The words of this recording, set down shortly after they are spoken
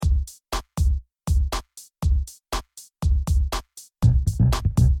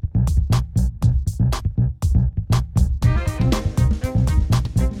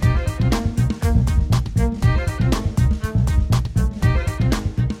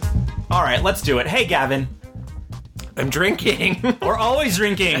All right, let's do it. Hey, Gavin. I'm drinking. We're always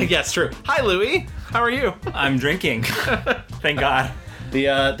drinking. Yes, true. Hi, Louie. How are you? I'm drinking. Thank God.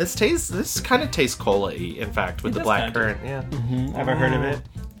 This kind of tastes cola-y, in fact, with the black currant. Yeah. Ever heard of it?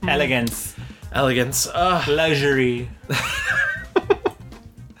 Elegance. Elegance. Luxury.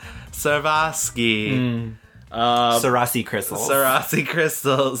 Swarovski. Sarasi crystals. Sarasi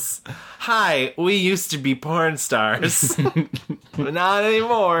crystals. Hi, we used to be porn stars. But not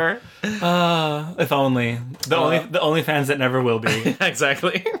anymore. If only. The OnlyFans that never will be.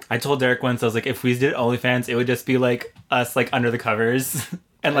 Exactly. I told Derek once, I was like, if we did OnlyFans, it would just be like us like under the covers.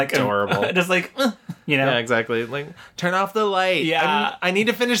 And like adorable. Just like, you know? Yeah, exactly. Like, turn off the light. Yeah. I need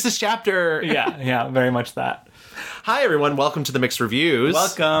to finish this chapter. Yeah, very much that. Hi, everyone. Welcome to the Mixed Reviews.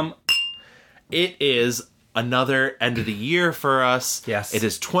 Welcome. It is another end of the year for us. Yes. It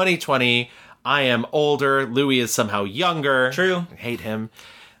is 2020. I am older. Louis is somehow younger. True. I hate him.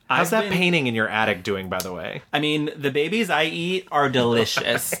 How's that painting in your attic doing, by the way? I mean, the babies I eat are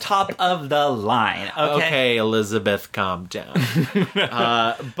delicious. Top of the line. Okay, Elizabeth, calm down.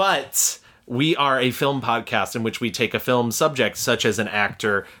 But we are a film podcast in which we take a film subject, such as an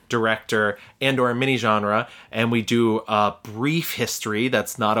actor, director, and or a mini-genre, and we do a brief history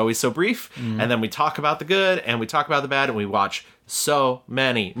that's not always so brief, and then we talk about the good, and we talk about the bad, and we watch so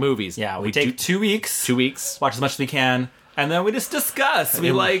many movies. Yeah, we take 2 weeks. 2 weeks. Watch as much as we can. And then we just discuss.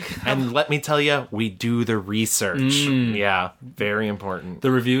 And let me tell you, we do the research. Yeah, very important.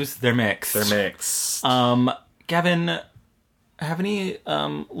 The reviews, they're mixed. Gavin, have any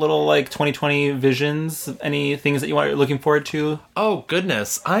little like 2020 visions? Any things that you're looking forward to? Oh,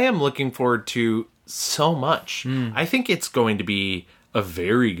 goodness. I am looking forward to so much. I think it's going to be a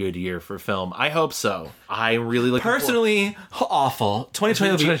very good year for film. I hope so. I really look personally awful.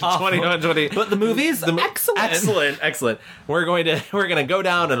 2020 will be awful. 2020. But the movies, excellent. We're gonna go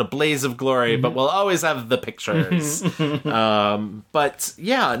down in a blaze of glory, but we'll always have the pictures. But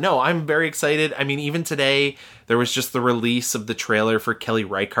yeah, no, I'm very excited. I mean, even today there was just the release of the trailer for Kelly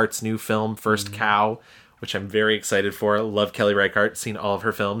Reichardt's new film, First Cow, which I'm very excited for. Love Kelly Reichardt. Seen all of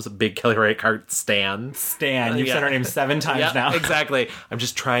her films. Big Kelly Reichardt stan. You've said her name 7 times now. Exactly. I'm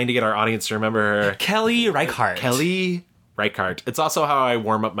just trying to get our audience to remember her. Kelly Reichardt. Kelly Reichardt. It's also how I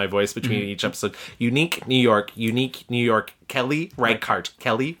warm up my voice between each episode. Unique New York. Kelly Reichardt.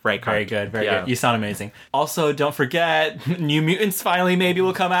 Kelly Reichardt. Very good. You sound amazing. Also, don't forget, New Mutants finally maybe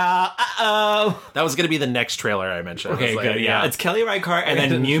will come out. Uh-oh. That was going to be the next trailer I mentioned. Okay, good. Yeah. It's Kelly Reichardt and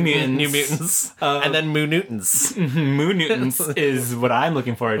then New Mutants. New Mutants. And then Moo Newtons. Moo Newtons is what I'm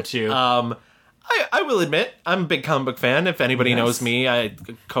looking forward to. I will admit, I'm a big comic book fan. If anybody knows me, I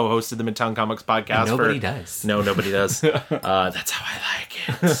co-hosted the Midtown Comics podcast. Nobody does. No, nobody does. That's how I like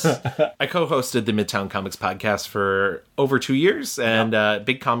it. I co-hosted the Midtown Comics podcast for over 2 years, and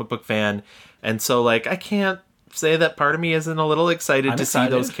big comic book fan. And so, like, I can't say that part of me isn't a little excited to see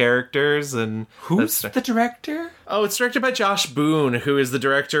those characters. And who's the director? Oh, it's directed by Josh Boone, who is the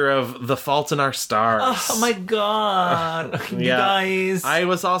director of The Fault in Our Stars. Oh my god. You guys. I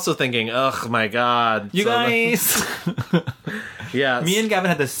was also thinking, oh my god. You guys. Yeah. Me and Gavin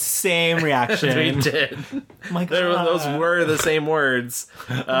had the same reaction. We did. Oh my god. Those were the same words.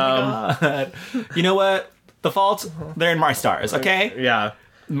 Oh my god. You know what? The Fault, they're in my stars, okay? Yeah.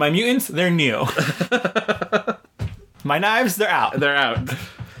 My mutants, they're new. My knives, they're out. They're out.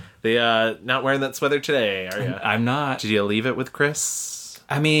 They not wearing that sweater today, are you? I'm not. Did you leave it with Chris?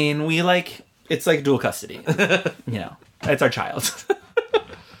 I mean, it's like dual custody. You know, it's our child.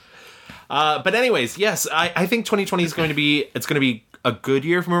 But anyways, yes, I think 2020 is going to be a good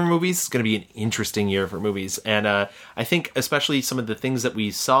year for movies. It's going to be an interesting year for movies. And I think especially some of the things that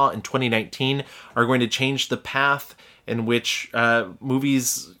we saw in 2019 are going to change the path in which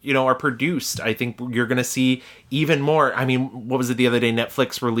movies, are produced. I think you're going to see even more. I mean, what was it the other day?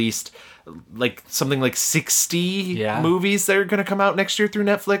 Netflix released like something like 60 movies that are going to come out next year through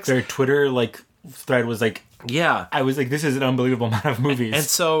Netflix. Their Twitter thread was like, yeah. I was like, this is an unbelievable amount of movies. And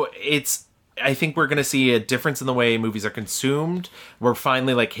so I think we're going to see a difference in the way movies are consumed. We're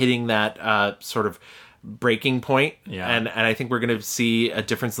finally hitting that sort of breaking point. Yeah. And I think we're going to see a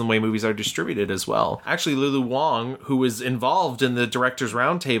difference in the way movies are distributed as well. Actually, Lulu Wang, who was involved in the Directors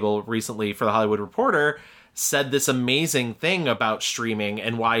Roundtable recently for The Hollywood Reporter, said this amazing thing about streaming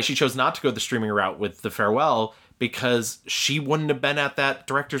and why she chose not to go the streaming route with The Farewell, because she wouldn't have been at that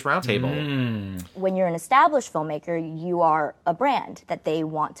Directors Roundtable. When you're an established filmmaker, you are a brand that they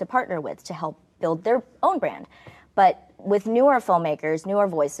want to partner with to help build their own brand. But with newer filmmakers, newer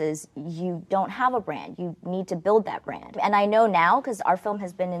voices, you don't have a brand. You need to build that brand. And I know now, because our film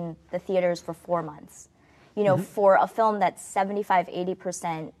has been in the theaters for 4 months, You know, for a film that's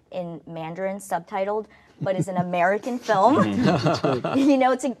 75-80% in Mandarin subtitled, but is an American film, you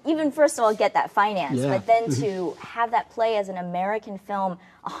know, to even first of all get that finance, but then to have that play as an American film,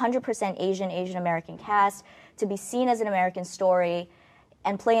 100% Asian American cast, to be seen as an American story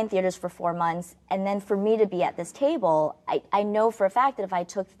and play in theaters for 4 months, and then for me to be at this table, I know for a fact that if I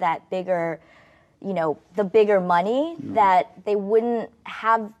took that bigger, you know, the bigger money, that they wouldn't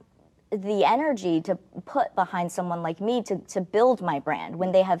have the energy to put behind someone like me to build my brand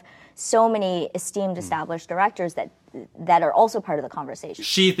when they have so many esteemed established directors that are also part of the conversation.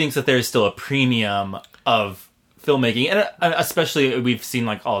 She thinks that there's still a premium of filmmaking, and especially we've seen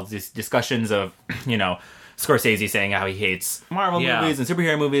like all of these discussions of, you know, Scorsese saying how he hates Marvel movies and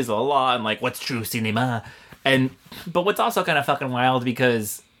superhero movies, blah, blah, blah, and like what's true cinema. But what's also kind of fucking wild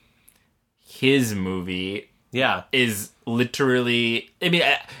because his movie is literally, I mean,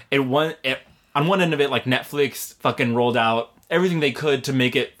 on one end of it, like Netflix fucking rolled out everything they could to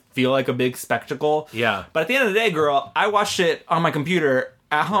make it feel like a big spectacle. Yeah. But at the end of the day, girl, I watched it on my computer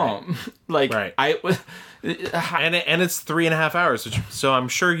at home. And it's 3.5 hours, so I'm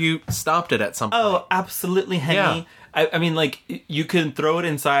sure you stopped it at some point. Oh, absolutely, Henny. Yeah. I mean, like, you can throw it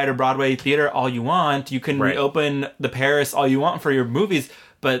inside a Broadway theater all you want. You can reopen the Paris all you want for your movies,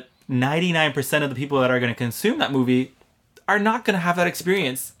 but 99% of the people that are going to consume that movie are not going to have that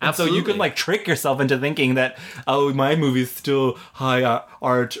experience. And so you can like trick yourself into thinking that, oh, my movie's still high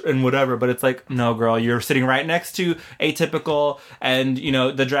art and whatever. But it's like, no, girl, you're sitting right next to Atypical, and, you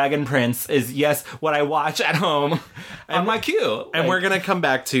know, The Dragon Prince is, yes, what I watch at home on my queue. And we're going to come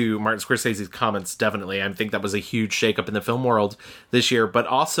back to Martin Scorsese's comments, definitely. I think that was a huge shakeup in the film world this year. But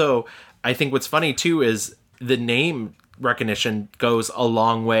also, I think what's funny, too, is the name recognition goes a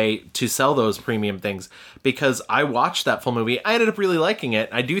long way to sell those premium things, because I watched that full movie. I ended up really liking it.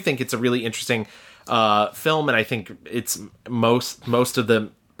 I do think it's a really interesting film, and I think it's most of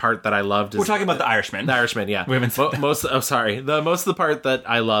the part that I loved is... We're talking about The Irishman. The Irishman, yeah. We haven't said most of the part that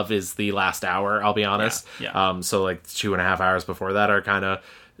I love is the last hour, I'll be honest. Yeah. So like 2.5 hours before that are kind of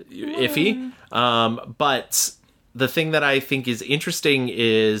iffy. But the thing that I think is interesting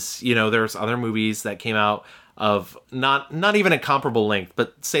is, you know, there's other movies that came out of not even a comparable length,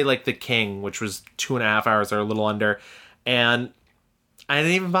 but say like The King, which was 2.5 hours or a little under, and I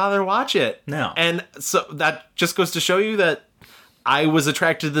didn't even bother to watch it. No. And so that just goes to show you that I was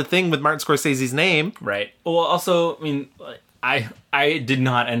attracted to the thing with Martin Scorsese's name. Right. Well, also, I mean, I did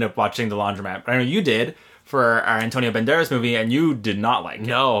not end up watching The Laundromat, but I know you did for our Antonio Banderas movie, and you did not like it.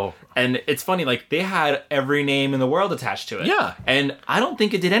 No. And it's funny, like, they had every name in the world attached to it. Yeah. And I don't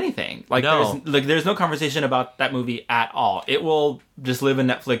think it did anything. Like, there's no conversation about that movie at all. It will just live in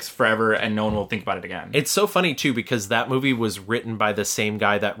Netflix forever, and no one will think about it again. It's so funny, too, because that movie was written by the same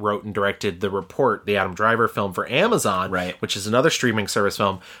guy that wrote and directed The Report, the Adam Driver film for Amazon, which is another streaming service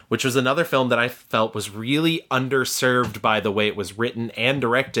film, which was another film that I felt was really underserved by the way it was written and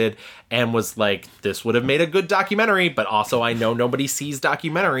directed, and was like, this would have made a good documentary, but also I know nobody sees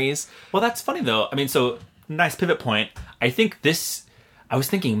documentaries. Well, that's funny, though. I mean, so, nice pivot point. I was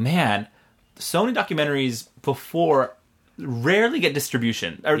thinking, man, so many documentaries before rarely get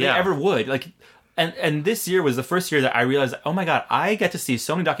distribution, or they ever would. Like, and this year was the first year that I realized, oh my god, I get to see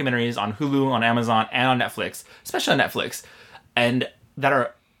so many documentaries on Hulu, on Amazon, and on Netflix, especially on Netflix, and that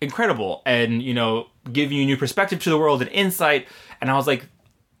are incredible, and, you know, give you new perspective to the world and insight. And I was like,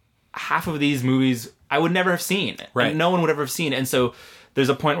 half of these movies I would never have seen. Right. No one would ever have seen. And so there's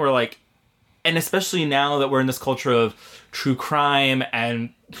a point where, like, and especially now that we're in this culture of true crime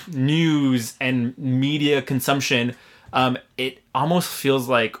and news and media consumption, it almost feels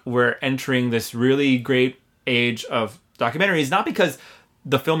like we're entering this really great age of documentaries, not because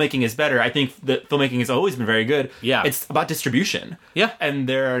the filmmaking is better. I think that filmmaking has always been very good. Yeah. It's about distribution. Yeah. And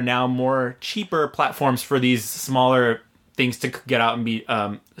there are now more cheaper platforms for these smaller things to get out and be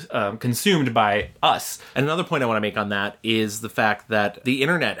consumed by us. And another point I want to make on that is the fact that the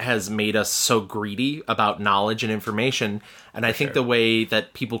internet has made us so greedy about knowledge and information. And I think the way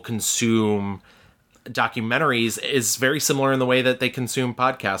that people consume documentaries is very similar in the way that they consume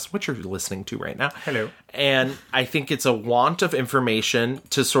podcasts, which you're listening to right now. Hello. And I think it's a want of information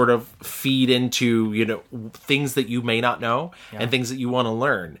to sort of feed into, you know, things that you may not know and things that you want to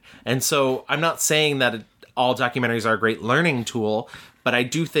learn. And so I'm not saying that all documentaries are a great learning tool, but I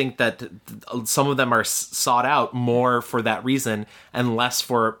do think that some of them are sought out more for that reason and less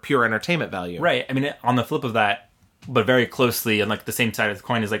for pure entertainment value. Right. I mean, on the flip of that, but very closely and like the same side of the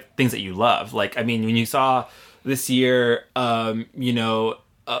coin is like things that you love. Like, I mean, when you saw this year, you know,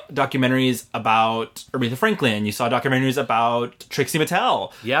 documentaries about Aretha Franklin. You saw documentaries about Trixie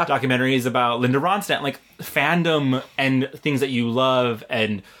Mattel. Yeah. Documentaries about Linda Ronstadt. Like, fandom and things that you love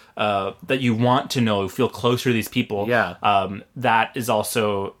and that you want to know, feel closer to these people. Yeah. That is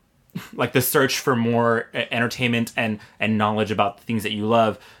also, like, the search for more entertainment and knowledge about the things that you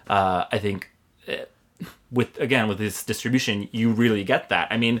love. I think, with this distribution, you really get that.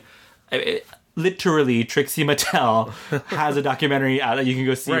 I mean, literally, Trixie Mattel has a documentary out that you can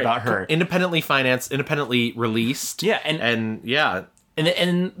go see about her. Independently financed, independently released. Yeah, and yeah.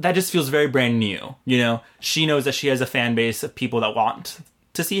 And that just feels very brand new. You know, she knows that she has a fan base of people that want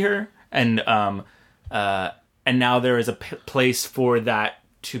to see her, and now there is a place for that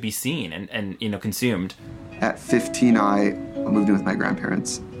to be seen and consumed. At 15, I moved in with my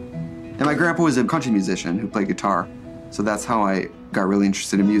grandparents. And my grandpa was a country musician who played guitar. So that's how I got really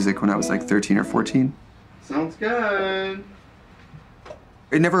interested in music when I was like 13 or 14. Sounds good.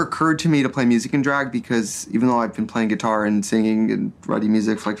 It never occurred to me to play music in drag because even though I've been playing guitar and singing and writing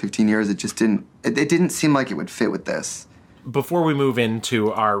music for like 15 years, it didn't seem like it would fit with this. Before we move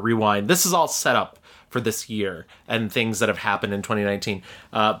into our rewind, this is all set up for this year and things that have happened in 2019.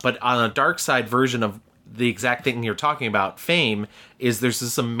 But on a dark side version of the exact thing you're talking about, Fame, is there's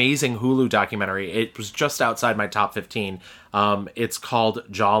this amazing Hulu documentary. It was just outside my top 15. It's called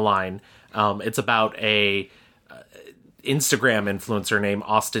Jawline. It's about a Instagram influencer named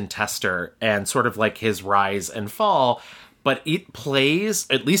Austin Tester and sort of like his rise and fall. But it plays,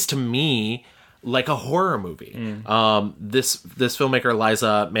 at least to me, like a horror movie. This filmmaker,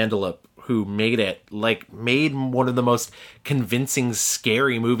 Liza Mandelup, who made one of the most convincing,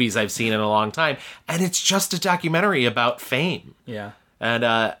 scary movies I've seen in a long time. And it's just a documentary about fame. Yeah. And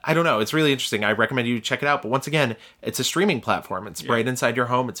I don't know. It's really interesting. I recommend you check it out. But once again, it's a streaming platform. It's right inside your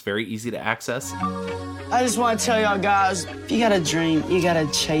home. It's very easy to access. I just want to tell y'all guys, if you got a dream, you got to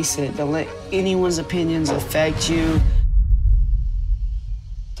chase it. Don't let anyone's opinions affect you.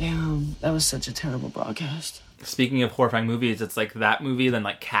 Damn, that was such a terrible broadcast. Speaking of horrifying movies, it's like that movie, then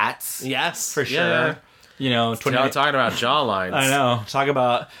like Cats. Yes. For sure. Yeah. You know, talking about jawlines. I know. Talk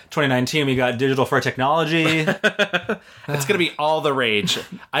about 2019. We got digital fur technology. It's going to be all the rage.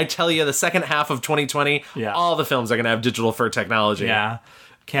 I tell you, the second half of 2020, all the films are going to have digital fur technology. Yeah.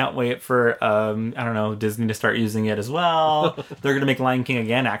 Can't wait for, Disney to start using it as well. They're going to make Lion King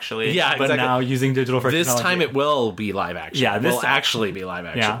again, actually. Yeah, but now using digital fur technology. This time it will be live action. Yeah, this will actually be live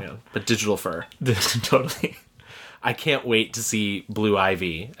action. Yeah. But digital fur. Totally. I can't wait to see Blue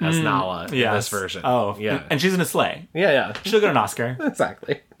Ivy as Nala in this version. Oh, yeah. And she's in a sleigh. Yeah. She'll get an Oscar.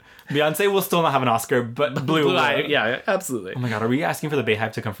 Exactly. Beyonce will still not have an Oscar, but Blue Ivy, yeah, absolutely. Oh my god, are we asking for the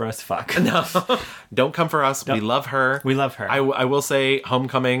Bayhive to come for us? Fuck. No. Don't come for us. We love her. We love her. I will say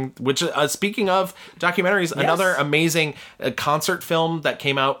Homecoming, which, speaking of documentaries, another amazing concert film that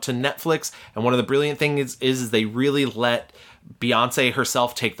came out to Netflix. And one of the brilliant things is they really let Beyonce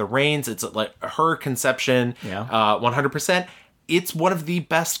herself take the reins. It's like her conception, 100%. It's one of the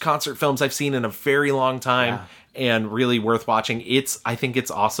best concert films I've seen in a very long time, and really worth watching. I think it's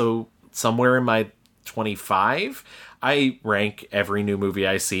also somewhere in my 25. I rank every new movie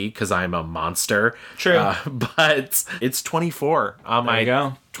I see because I'm a monster. True. But it's 24 on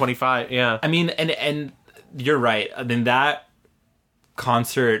my 25. Yeah. I mean, and you're right. I mean, that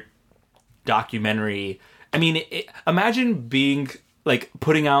concert documentary, I mean, imagine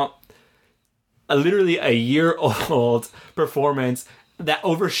putting out literally a year-old performance that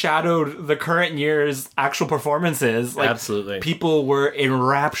overshadowed the current year's actual performances. Like, absolutely. People were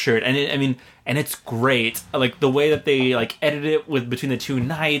enraptured. And it's great. Like, the way that they, edit it with between the two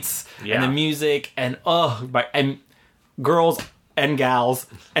nights and the music and, girls and gals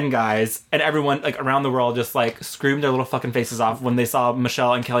and guys and everyone, around the world just, screamed their little fucking faces off when they saw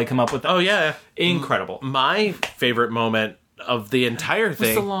Michelle and Kelly come up with that. Oh, yeah. Incredible. My favorite moment of the entire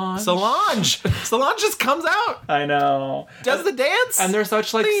thing. Solange just comes out. I know. Does the dance. And they're such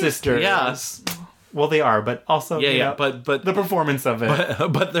sisters. Yes. Well, they are, but also but the performance of it.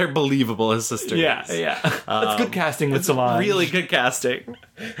 But they're believable as sisters. Yeah. That's good casting with Solange. Really good casting.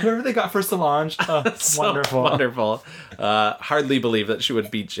 Whoever they got for Solange, so wonderful. Wonderful. Hardly believe that she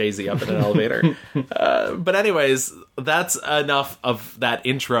would beat Jay-Z up in an elevator. But anyways, that's enough of that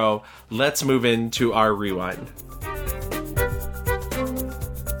intro. Let's move into our rewind.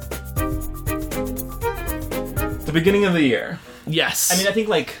 The beginning of the year. Yes. I mean, I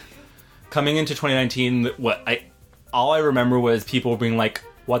think coming into 2019, all I remember was people being like,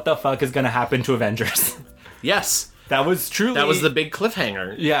 "What the fuck is going to happen to Avengers?" Yes, that was the big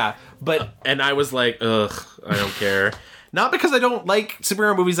cliffhanger. Yeah, but and I was like, ugh, I don't care. Not because I don't like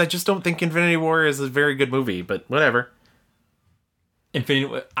superhero movies. I just don't think Infinity War is a very good movie. But whatever. Infinity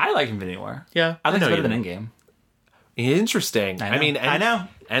War. I like Infinity War. Yeah, I think it's better you than do. Endgame. Interesting. I mean, I know.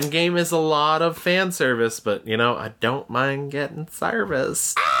 Endgame is a lot of fan service, but, I don't mind getting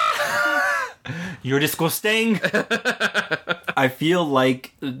service. You're disgusting. I feel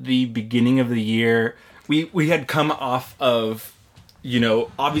like the beginning of the year, we had come off of,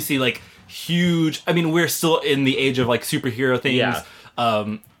 obviously, like, huge... I mean, we're still in the age of, like, superhero things. Yeah.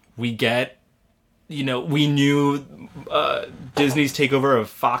 We get... we knew Disney's takeover of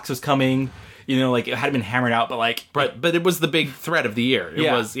Fox was coming. Like, it hadn't been hammered out, but, like... But it was the big threat of the year.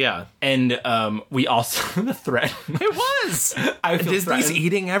 It was, yeah. And we also... the threat... It was! I feel Disney's threatened.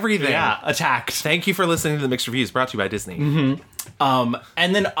 eating everything. Yeah, attacked. Thank you for listening to the Mixed Reviews, brought to you by Disney. Mm-hmm.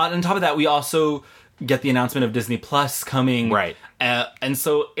 And then on top of that, we also get the announcement of Disney Plus coming. Right. And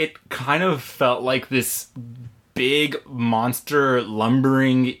so it kind of felt like this big monster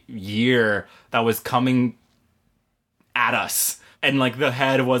lumbering year that was coming at us. And, like, the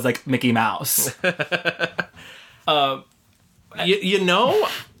head was, like, Mickey Mouse. You're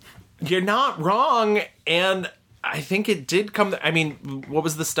not wrong, and I think it did come... I mean, what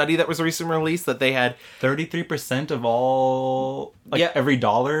was the study that was recently released that they had... 33% of all... every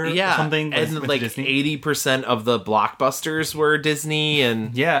dollar or something. And, like, Disney. 80% of the blockbusters were Disney,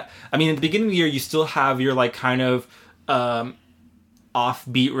 and... Yeah. I mean, at the beginning of the year, you still have your, like, kind of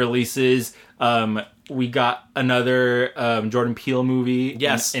offbeat releases. We got another Jordan Peele movie.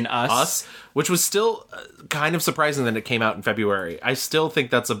 Yes, in Us, which was still kind of surprising that it came out in February. I still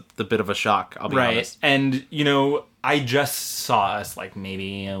think that's the bit of a shock. I'll be honest. And I just saw Us like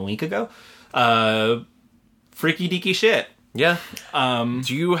maybe a week ago. Freaky deaky shit. Yeah.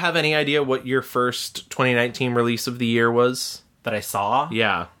 Do you have any idea what your first 2019 release of the year was that I saw?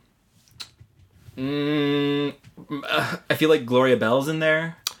 Yeah. I feel like Gloria Bell's in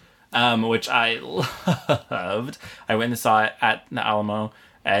there. Which I loved. I went and saw it at the Alamo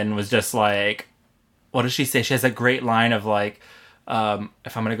and was just like, what does she say? She has that great line of like, if I'm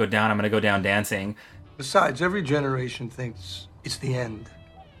going to go down, I'm going to go down dancing. Besides, every generation thinks it's the end,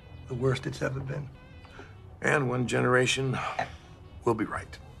 the worst it's ever been. And one generation will be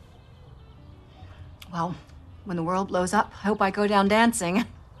right. Well, when the world blows up, I hope I go down dancing.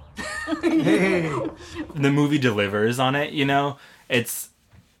 Hey. The movie delivers on it, It's...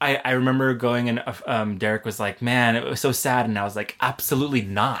 I remember going and Derek was like, man, it was so sad. And I was like, absolutely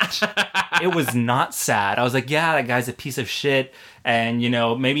not. It was not sad. I was like, yeah, that guy's a piece of shit. And,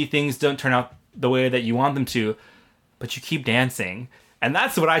 maybe things don't turn out the way that you want them to, but you keep dancing. And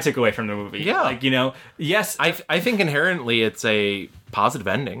that's what I took away from the movie. Yeah. Like, yes. I think inherently it's a positive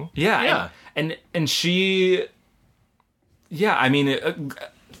ending. Yeah. Yeah. And she... Yeah, I mean...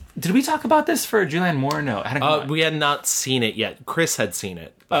 did we talk about this for Julianne Moore? No. We had not seen it yet. Chris had seen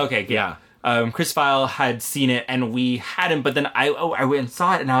it. Okay, good. Yeah. Chris File had seen it, and we hadn't. But then I went and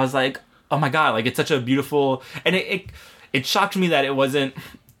saw it, and I was like, oh my god, like it's such a beautiful. And it shocked me that it was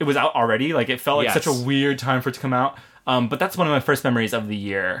out already. Like it felt like such a weird time for it to come out. But that's one of my first memories of the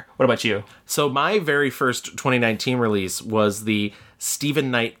year. What about you? So my very first 2019 release was the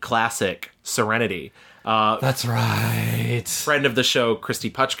Stephen Knight classic Serenity. That's right. Friend of the show,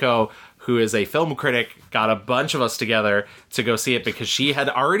 Christy Puchko, who is a film critic, got a bunch of us together to go see it because she had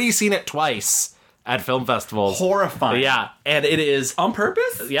already seen it twice at film festivals. Horrifying. Yeah, and it is... On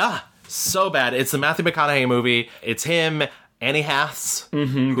purpose? Yeah, so bad. It's the Matthew McConaughey movie. It's him, Annie Haths,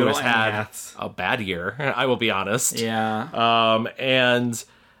 who has had a bad year, I will be honest. Yeah. And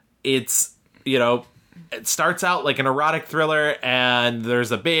it's, it starts out like an erotic thriller, and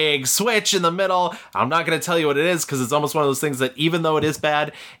there's a big switch in the middle. I'm not going to tell you what it is because it's almost one of those things that even though it is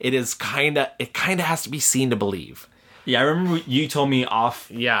bad, it kind of has to be seen to believe. Yeah, I remember you told me off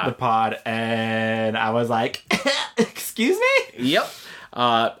the pod, and I was like, excuse me? Yep.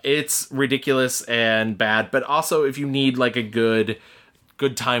 It's ridiculous and bad, but also if you need like a good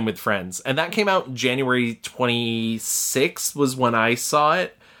time with friends. And that came out January 26th was when I saw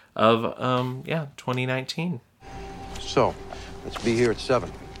it. Of 2019. So, let's be here at 7.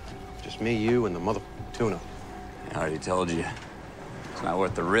 Just me, you, and the mother tuna. I already told you. It's not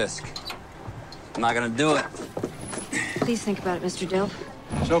worth the risk. I'm not gonna do it. Please think about it, Mr. Dill.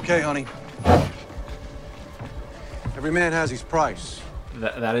 It's okay, honey. Every man has his price.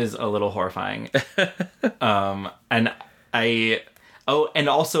 That is a little horrifying. And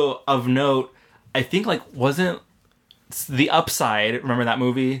also of note, I think wasn't The Upside, remember that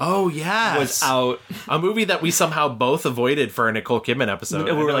movie? Oh, yes. Was out. A movie that we somehow both avoided for a Nicole Kidman episode.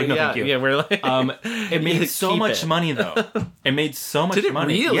 We were like, no, thank you. Yeah, we're like... it made so much money, though. It made so much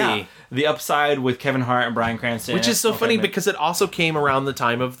money. Did it really? Yeah. The Upside with Kevin Hart and Bryan Cranston. Which is so funny because it also came around the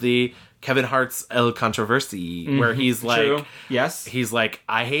time of the Kevin Hart's El Controversy, where he's like, True. Yes. He's like,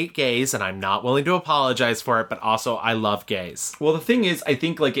 I hate gays and I'm not willing to apologize for it, but also I love gays. Well, the thing is, I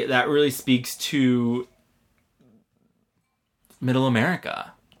think like that really speaks to middle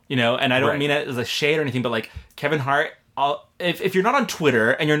America, you know, and I don't mean it as a shade or anything, but like Kevin Hart, if you're not on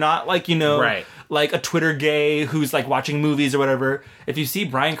Twitter and you're not like, you know, like a Twitter gay who's like watching movies or whatever, if you see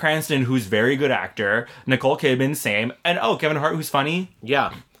Bryan Cranston, who's very good actor, Nicole Kidman, same, and Kevin Hart, who's funny.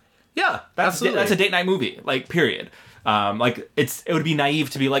 Yeah, that's a date night movie, like, period. Like it would be naive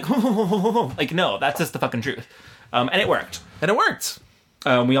to be like, like, no, that's just the fucking truth. And it worked.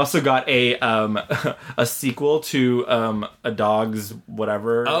 We also got a sequel to A Dog's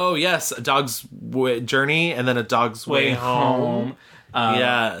Whatever. Oh yes, A Dog's Journey, and then A Dog's Way Home.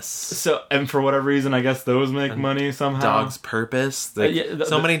 Yes. So, and for whatever reason, I guess those make money somehow. Dog's Purpose.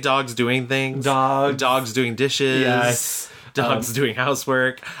 So many dogs doing things. Dogs doing dishes. Yes. Dogs doing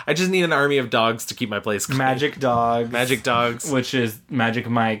housework. I just need an army of dogs to keep my place clean. Magic Dogs. Magic Dogs. Which is Magic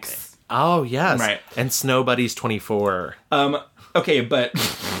Mike's. Oh, yes. Right. And Snow Buddies 24. Okay, but...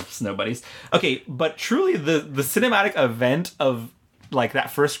 Snow Buddies. Okay, but truly the cinematic event of, like, that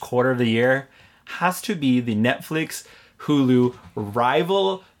first quarter of the year has to be the Netflix, Hulu,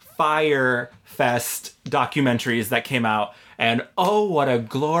 Rival Fire Fest documentaries that came out. And oh, what a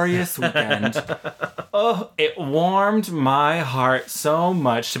glorious weekend. Oh, it warmed my heart so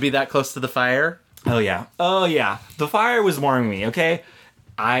much. To be that close to the fire? Oh, yeah. Oh, yeah. The fire was warming me, okay?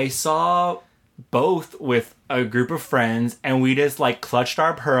 I saw both with a group of friends, and we just, like, clutched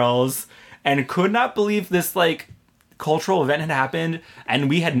our pearls and could not believe this, like, cultural event had happened, and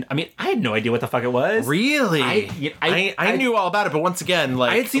we had, I mean, I had no idea what the fuck it was. Really? I knew all about it, but once again,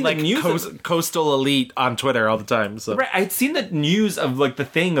 like, I had seen like the news coastal elite on Twitter all the time. So. Right, I had seen the news of, like, the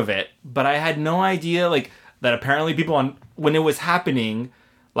thing of it, but I had no idea, like, that apparently people on, when it was happening,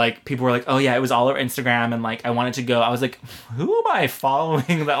 like, people were like, oh yeah, it was all over Instagram, and, like, I wanted to go. I was like, who am I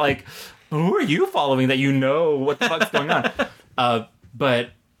following that, like, who are you following that you know what the fuck's going on?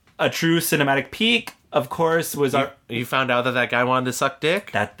 But a true cinematic peak, of course, was you found out that guy wanted to suck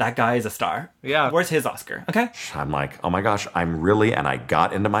dick? That guy is a star. Yeah. Where's his Oscar? Okay. I'm like, oh my gosh, and I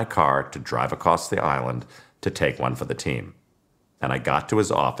got into my car to drive across the island to take one for the team. And I got to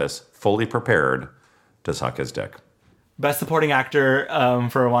his office fully prepared to suck his dick. Best supporting actor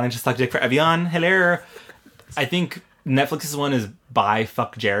for wanting to suck dick for Evian Hilaire. I think Netflix's one is By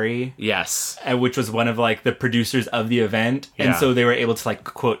Fuck Jerry. Yes. Which was one of, like, the producers of the event. Yeah. And so they were able to, like,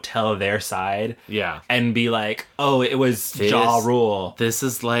 quote, tell their side. Yeah. And be like, oh, it was Ja Rule. This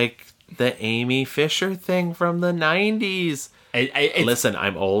is like the Amy Fisher thing from the 90s. Listen,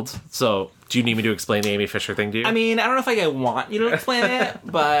 I'm old, so do you need me to explain the Amy Fisher thing to you? I mean, I don't know if I want you to explain it,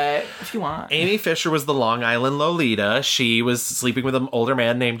 but if you want. Amy Fisher was the Long Island Lolita. She was sleeping with an older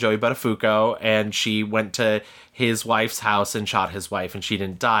man named Joey Buttafuoco, and she went to his wife's house and shot his wife, and she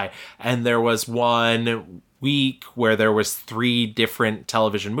didn't die. And there was one week where there was 3 different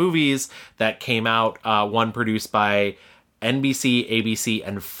television movies that came out, one produced by NBC, ABC,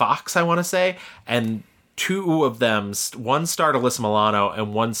 and Fox, I want to say, and 2 of them, one starred Alyssa Milano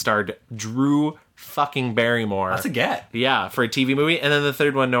and one starred Drew fucking Barrymore. That's a get. Yeah, for a TV movie. And then the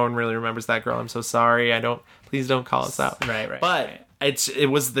 3rd one, no one really remembers that girl. I'm so sorry. Please don't call us out. Right. But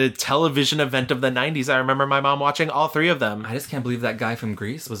it was the television event of the 90s. I remember my mom watching all 3 of them. I just can't believe that guy from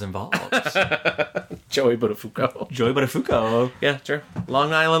Greece was involved. Joey Buttafuoco. Yeah, sure.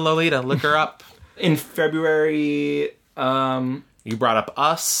 Long Island Lolita. Look her up. In February, you brought up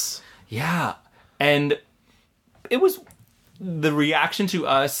Us. Yeah. And it was, the reaction to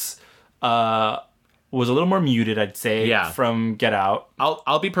Us was a little more muted, I'd say, from Get Out.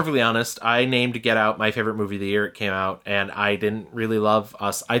 I'll be perfectly honest. I named Get Out my favorite movie of the year it came out, and I didn't really love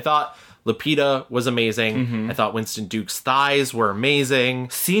Us. I thought Lupita was amazing. Mm-hmm. I thought Winston Duke's thighs were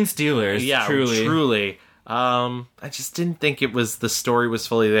amazing. Scene stealers, yeah, truly. I just didn't think the story was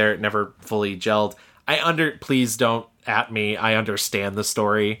fully there. It never fully gelled. Please don't at me. I understand the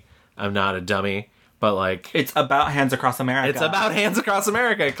story. I'm not a dummy. But, like... It's about Hands Across America. It's about Hands Across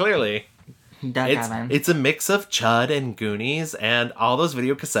America, clearly. It's a mix of Chud and Goonies and all those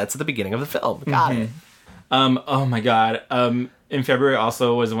video cassettes at the beginning of the film. Got it. Oh, my God. In February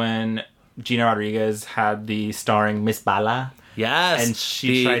also was when Gina Rodriguez had the starring Miss Bala. Yes. And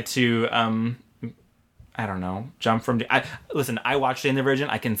she tried to... I don't know, jump from... Listen, I watched In the Virgin.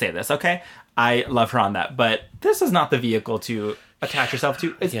 I can say this, okay? I love her on that. But this is not the vehicle to attach yourself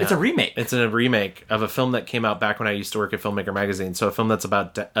to. It's a remake. It's a remake of a film that came out back when I used to work at Filmmaker Magazine. So a film that's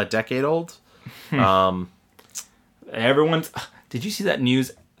about a decade old. Everyone's... Did you see that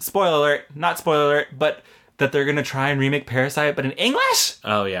news? spoiler alert, not spoiler alert, but that they're gonna try and remake Parasite, but in English.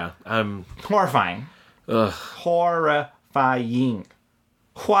 Oh yeah, horrifying. Ugh. Horrifying.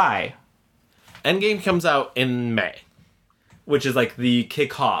 Why? Endgame comes out in May, which is like the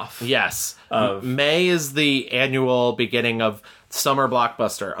kickoff. Yes, May is the annual beginning of summer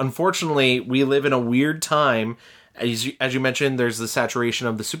blockbuster. Unfortunately, we live in a weird time. As you mentioned, there's the saturation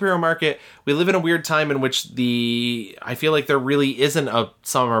of the superhero market. We live in a weird time in which I feel like there really isn't a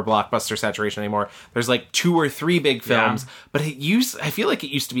summer blockbuster saturation anymore. There's like 2 or 3 big films, but I feel like it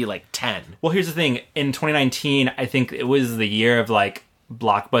used to be like 10. Well, here's the thing. In 2019, I think it was the year of like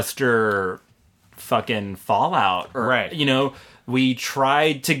blockbuster fucking fallout. Right. You know, they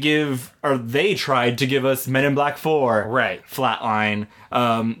tried to give us Men in Black 4. Right. Flatline.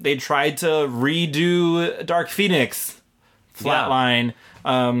 They tried to redo Dark Phoenix. Flatline.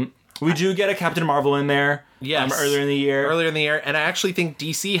 Yeah. We do get a Captain Marvel in there. Yes. Earlier in the year. And I actually think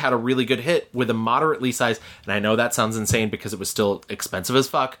DC had a really good hit with a moderately sized, and I know that sounds insane because it was still expensive as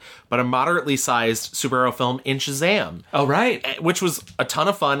fuck, but a moderately sized superhero film in Shazam. Oh, right. Which was a ton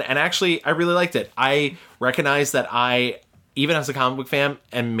of fun, and actually, I really liked it. I recognize that even as a comic book fan,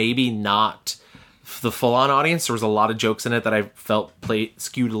 and maybe not the full-on audience, there was a lot of jokes in it that I felt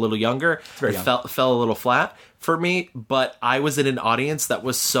skewed a little younger. It fell a little flat for me, but I was in an audience that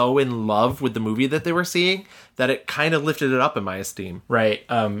was so in love with the movie that they were seeing that it kind of lifted it up in my esteem. Right.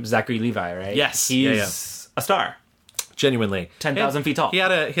 Zachary Levi, right? Yes. He's a star. Genuinely. 10,000 feet tall. He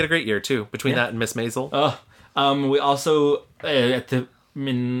had a great year, too, between that and Miss Maisel. We also,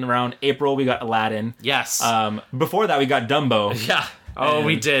 around April, we got Aladdin. Yes. Before that, we got Dumbo. Yeah. Oh,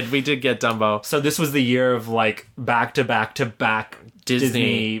 we did. We did get Dumbo. So this was the year of like back to back to back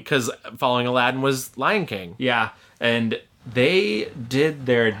Disney. Because following Aladdin was Lion King. Yeah. And they did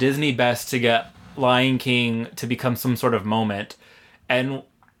their Disney best to get Lion King to become some sort of moment. And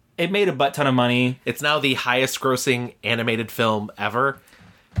it made a butt ton of money. It's now the highest grossing animated film ever.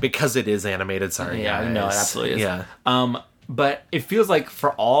 Because it is animated, sorry. Yeah, no, it absolutely is. Yeah. But it feels like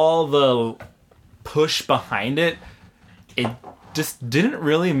for all the push behind it, it just didn't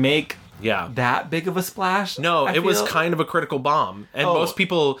really make that big of a splash. No, it was kind of a critical bomb. And most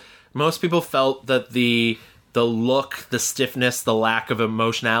people felt that the look, the stiffness, the lack of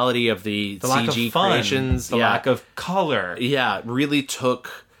emotionality of the CG lack of fun, creations, the lack of color. Yeah, really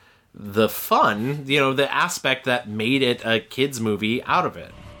took the fun, the aspect that made it a kids movie out of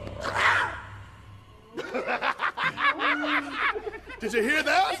it. Did you hear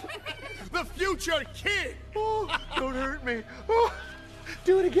that? The future kid! Oh, don't hurt me. Oh,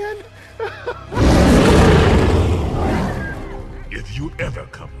 do it again. If you ever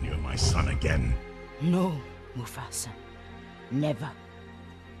come near my son again... No, Mufasa. Never.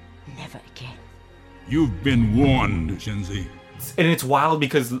 Never again. You've been warned, Shenzi. And it's wild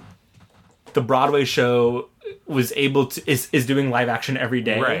because the Broadway show was able to... is doing live action every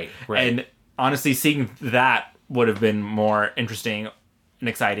day. Right. And honestly, seeing that would have been more interesting and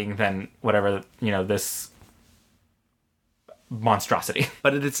exciting than whatever, this monstrosity.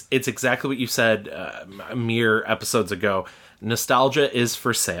 But it's exactly what you said mere episodes ago. Nostalgia is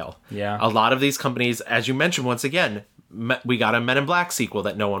for sale. Yeah. A lot of these companies, as you mentioned once again, we got a Men in Black sequel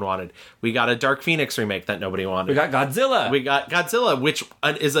that no one wanted. We got a Dark Phoenix remake that nobody wanted. We got Godzilla. Which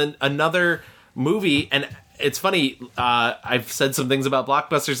is another movie. And it's funny, I've said some things about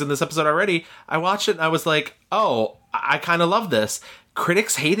blockbusters in this episode already. I watched it and I was like, oh, I kind of love this.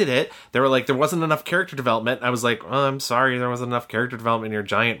 Critics hated it. They were like, there wasn't enough character development. I was like, well, I'm sorry, there wasn't enough character development in your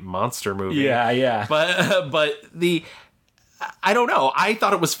giant monster movie. Yeah. But I don't know. I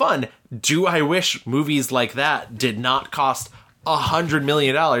thought it was fun. Do I wish movies like that did not cost $100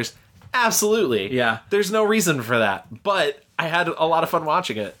 million? Absolutely. Yeah. There's no reason for that. But I had a lot of fun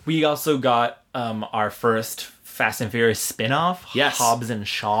watching it. We also got our first Fast and Furious spin-off, yes. Hobbs and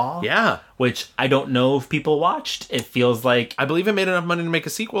Shaw. Yeah. Which I don't know if people watched. It feels like... I believe it made enough money to make a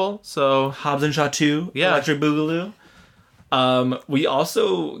sequel, so... Hobbs and Shaw 2, yeah. Electric Boogaloo. We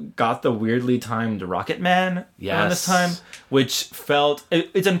also got the weirdly timed Rocket Man around this time, which felt...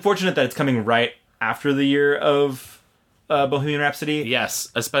 It's unfortunate that it's coming right after the year of Bohemian Rhapsody. Yes,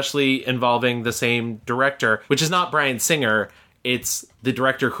 especially involving the same director, which is not Bryan Singer. It's the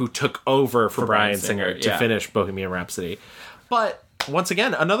director who took over for Bryan Singer to finish Bohemian Rhapsody. But once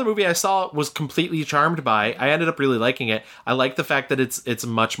again, another movie I saw was completely charmed by. I ended up really liking it. I like the fact that it's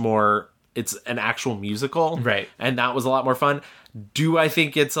much more... It's an actual musical. Right. And that was a lot more fun. Do I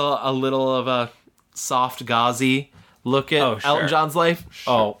think it's a little of a soft, gauzy look at Elton John's life?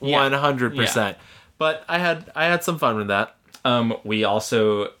 Sure. Oh, 100%. Yeah. But I had some fun with that. We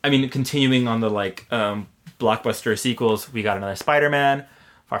also... continuing on the, blockbuster sequels, we got another Spider-Man,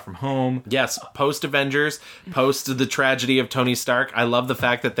 Far From Home. Yes, post Avengers, post the tragedy of Tony Stark. I love the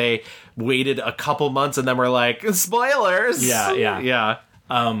fact that they waited a couple months and then were like, spoilers. Yeah.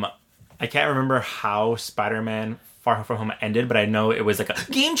 I can't remember how Spider-Man Far From Home ended, but I know it was like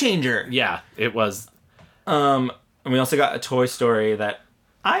a game changer. Yeah, it was. And we also got a Toy Story that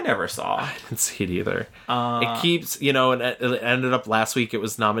I never saw. I didn't see it either. It keeps, and it ended up last week. It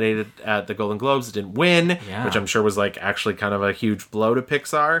was nominated at the Golden Globes. It didn't win, which I'm sure was like actually kind of a huge blow to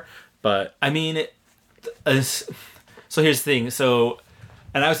Pixar. But I mean, so here's the thing. So,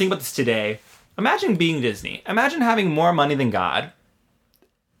 and I was thinking about this today. Imagine being Disney. Imagine having more money than God,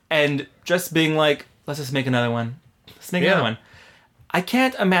 and just being like, let's just make another one. Let's make another one. I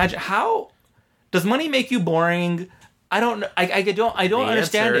can't imagine how does money make you boring? I don't. I don't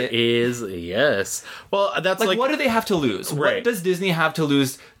understand it. Is yes. Well, that's like what do they have to lose? Right. What does Disney have to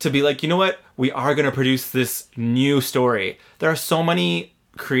lose to be like, you know what? We are going to produce this new story. There are so many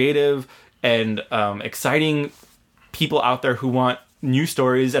creative and exciting people out there who want new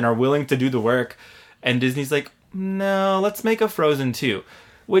stories and are willing to do the work. And Disney's like, no, let's make a Frozen 2.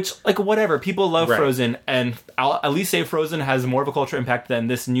 Which, like, whatever. People love Frozen, and I'll at least say Frozen has more of a cultural impact than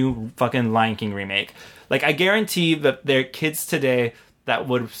this new fucking Lion King remake. Like, I guarantee that there are kids today that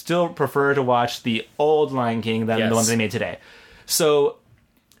would still prefer to watch the old Lion King than the ones they made today. So,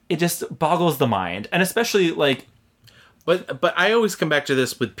 it just boggles the mind. And especially, like... But I always come back to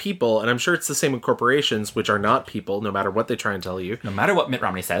this with people, and I'm sure it's the same with corporations, which are not people, no matter what they try and tell you. No matter what Mitt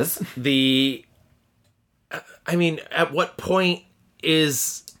Romney says. I mean, at what point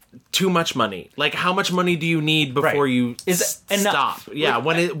is too much money? Like, how much money do you need before you stop? Yeah,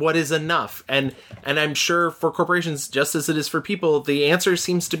 what is enough? And I'm sure for corporations, just as it is for people, the answer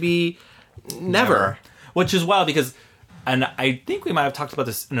seems to be never. Which is wild because, and I think we might have talked about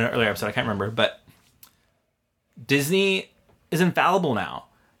this in an earlier episode, I can't remember, but Disney is infallible now.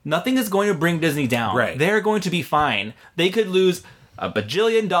 Nothing is going to bring Disney down. Right. They're going to be fine. They could lose $1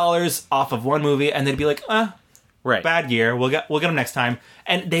 bajillion off of one movie and they'd be like, bad year. We'll get them next time,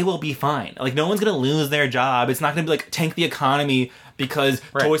 and they will be fine. Like, no one's gonna lose their job. It's not gonna be like tank the economy because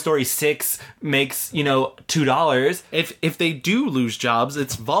Toy Story 6 makes $2. If they do lose jobs,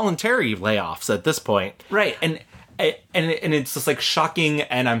 it's voluntary layoffs at this point, right? And it's just like shocking.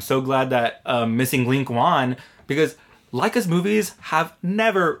 And I'm so glad that Missing Link won because Laika's movies have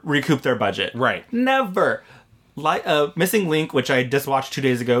never recouped their budget. Right? Never. Like Missing Link, which I just watched 2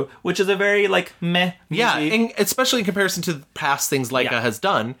 days ago, which is a very like meh movie. Yeah, and especially in comparison to past things Laika has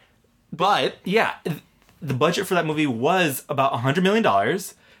done. But yeah, the budget for that movie was about $100 million,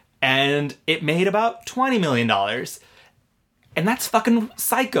 and it made about $20 million, and that's fucking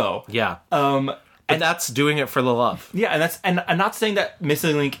psycho. Yeah. And that's doing it for the love. Yeah, and I'm not saying that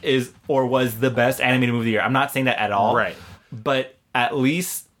Missing Link is or was the best animated movie of the year. I'm not saying that at all. Right. But at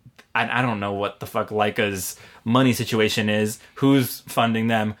least, I don't know what the fuck Laika's money situation is, who's funding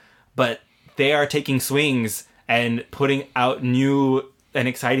them, but they are taking swings and putting out new and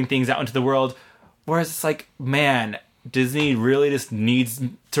exciting things out into the world. Whereas it's like, man, Disney really just needs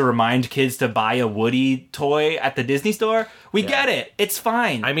to remind kids to buy a Woody toy at the Disney store. We get it. It's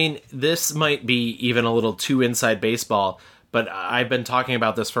fine. I mean, this might be even a little too inside baseball, but I've been talking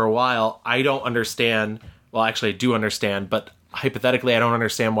about this for a while. I don't understand. Well, actually, I do understand, but hypothetically, I don't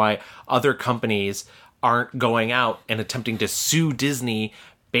understand why other companies aren't going out and attempting to sue Disney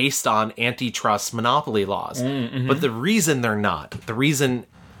based on antitrust monopoly laws. Mm-hmm. But the reason they're not, the reason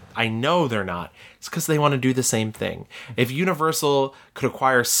I know they're not, is because they want to do the same thing. If Universal could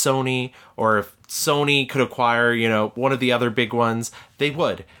acquire Sony, or if Sony could acquire, one of the other big ones, they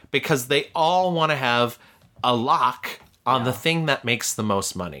would. Because they all want to have a lock on the thing that makes the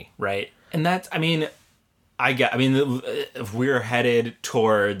most money. Right. And that's, we're headed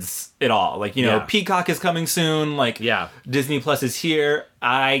towards it all. Like, Peacock is coming soon. Like, Disney Plus is here.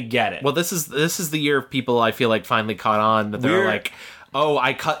 I get it. Well, this is the year of people, I feel like, finally caught on that they're like, oh,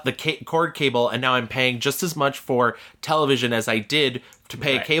 I cut the cord cable and now I'm paying just as much for television as I did to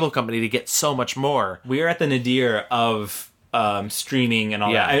pay a cable company to get so much more. We're at the nadir of streaming and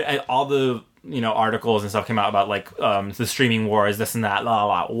all that. And all the articles and stuff came out about like the streaming wars, this and that, blah,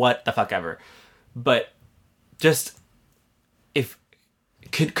 blah, blah, what the fuck ever. But just if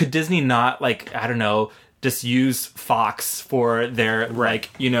could Disney not, like, I don't know, just use Fox for their like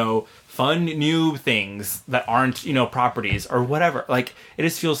fun new things that aren't properties or whatever? Like, it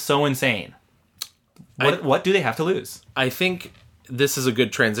just feels so insane. What do they have to lose? I think this is a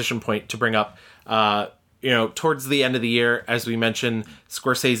good transition point to bring up. Towards the end of the year, as we mentioned,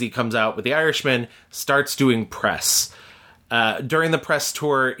 Scorsese comes out with The Irishman, starts doing press. During the press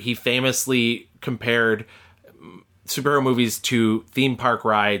tour, he famously compared superhero movies to theme park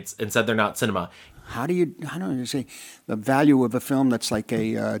rides and said they're not cinema. How do you say the value of a film that's like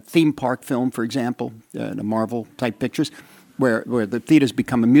a theme park film, for example, the Marvel type pictures, where the theaters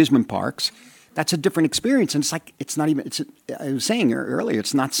become amusement parks? That's a different experience, and it's not even. I was saying earlier,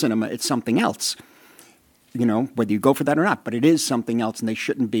 it's not cinema; it's something else. You know, whether you go for that or not, but it is something else, and we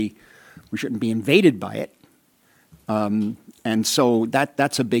shouldn't be invaded by it. And so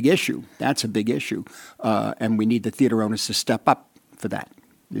that's a big issue. That's a big issue, and we need the theater owners to step up for that.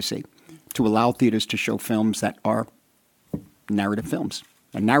 You see, to allow theaters to show films that are narrative films.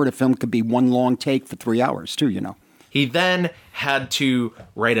 A narrative film could be one long take for 3 hours too. You know. He then had to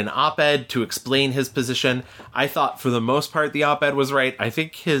write an op-ed to explain his position. I thought for the most part the op-ed was right. I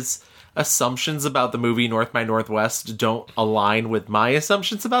think his assumptions about the movie North by Northwest don't align with my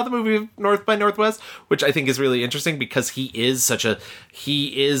assumptions about the movie North by Northwest, which I think is really interesting because he is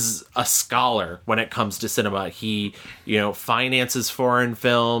a scholar when it comes to cinema. He, finances foreign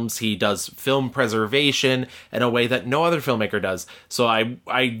films. He does film preservation in a way that no other filmmaker does. So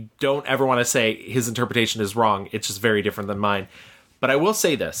I don't ever want to say his interpretation is wrong. It's just very different than mine. But I will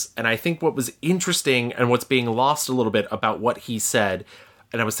say this, and I think what was interesting and what's being lost a little bit about what he said,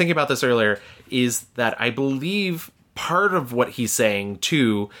 and I was thinking about this earlier, is that I believe part of what he's saying,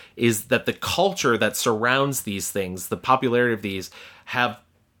 too, is that the culture that surrounds these things, the popularity of these, have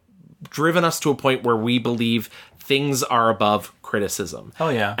driven us to a point where we believe things are above criticism. Oh,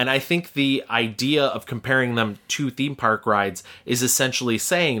 yeah. And I think the idea of comparing them to theme park rides is essentially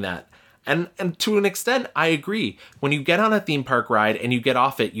saying that. And to an extent, I agree. When you get on a theme park ride and you get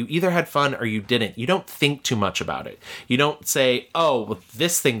off it, you either had fun or you didn't. You don't think too much about it. You don't say, oh, well,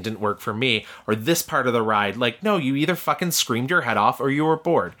 this thing didn't work for me, or this part of the ride. Like, no, you either fucking screamed your head off or you were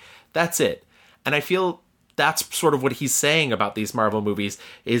bored. That's it. And I feel that's sort of what he's saying about these Marvel movies,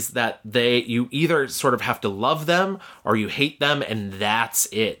 is that you either sort of have to love them or you hate them, and that's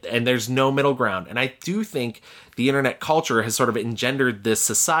it. And there's no middle ground. And I do think the internet culture has sort of engendered this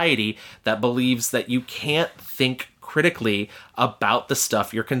society that believes that you can't think critically about the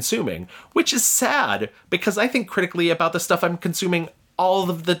stuff you're consuming, which is sad because I think critically about the stuff I'm consuming all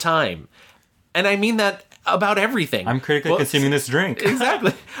of the time. And I mean that about everything. I'm critically consuming this drink.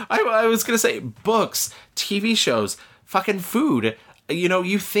 Exactly. I was going to say books, TV shows, fucking food.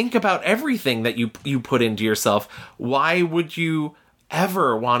 You think about everything that you put into yourself. Why would you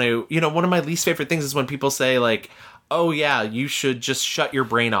ever want to, one of my least favorite things is when people say like, oh yeah, you should just shut your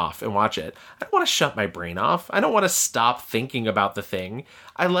brain off and watch it. I don't want to shut my brain off. I don't want to stop thinking about the thing.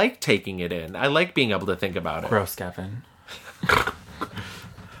 I like taking it in. I like being able to think about it. Gross, Kevin.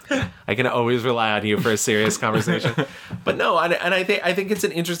 I can always rely on you for a serious conversation. But no, and I think it's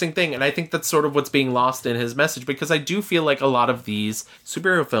an interesting thing, and I think that's sort of what's being lost in his message, because I do feel like a lot of these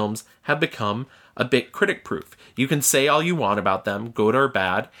superhero films have become a bit critic-proof. You can say all you want about them, good or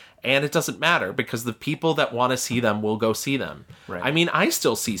bad, and it doesn't matter, because the people that want to see them will go see them. Right. I mean, I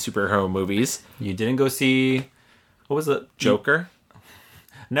still see superhero movies. You didn't go see... What was it? Joker?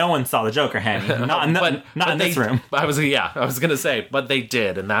 No one saw the Joker, Hanny. Not in this room. I was going to say, but they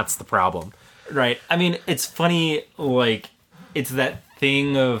did, and that's the problem. Right. I mean, it's funny, like, it's that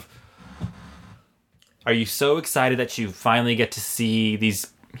thing of, are you so excited that you finally get to see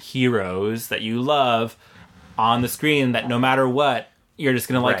these heroes that you love on the screen that no matter what, you're just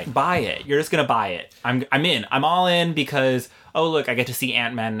going to, buy it. You're just going to buy it. I'm in. I'm all in because, oh, look, I get to see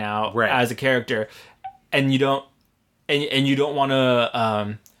Ant-Man now as a character. And you don't... And you don't want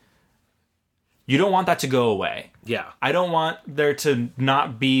to, you don't want that to go away. Yeah, I don't want there to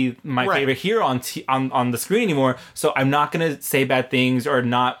not be my favorite hero on the screen anymore. So I'm not going to say bad things or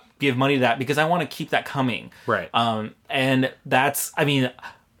not give money to that because I want to keep that coming. Right. And that's, I mean,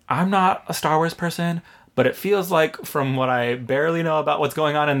 I'm not a Star Wars person, but it feels like from what I barely know about what's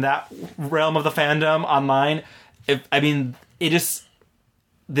going on in that realm of the fandom online, it just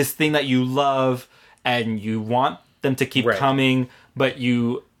this thing that you love and you want them to keep coming, but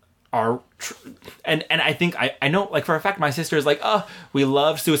you are and I think I know, like, for a fact my sister is like, oh, we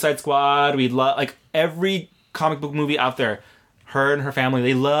love Suicide Squad, we love, like, every comic book movie out there, her and her family,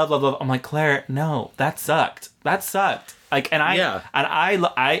 they love. I'm like, Claire, no, that sucked, like, and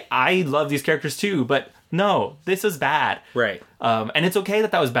I love these characters too, but no, this is bad. Right. And it's okay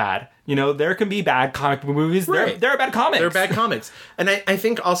that was bad. There can be bad comic book movies. Right. There are bad comics. There are bad comics. And I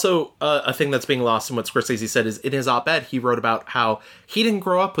think also a thing that's being lost in what Scorsese said is in his op-ed, he wrote about how he didn't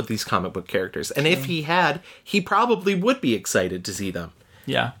grow up with these comic book characters. And if he had, he probably would be excited to see them.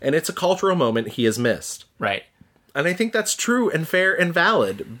 Yeah. And it's a cultural moment he has missed. Right. And I think that's true and fair and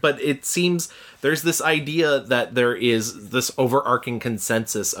valid. But it seems there's this idea that there is this overarching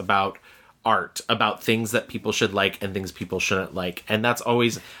consensus about art about things that people should like and things people shouldn't like, and that's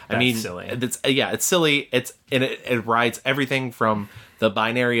always silly. It's silly. It rides everything from the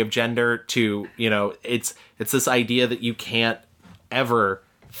binary of gender to, you know, it's this idea that you can't ever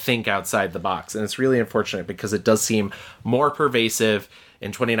think outside the box, and it's really unfortunate because it does seem more pervasive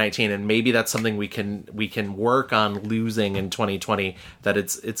in 2019, and maybe that's something we can work on losing in 2020. That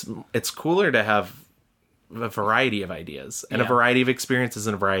it's cooler to have a variety of ideas and a variety of experiences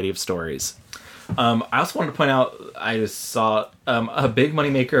and a variety of stories. I also wanted to point out, I just saw a big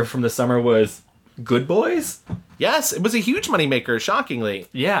moneymaker from the summer was Good Boys. Yes, it was a huge moneymaker, shockingly.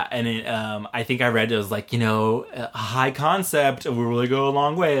 Yeah, and I think I read it was like, you know, a high concept will really go a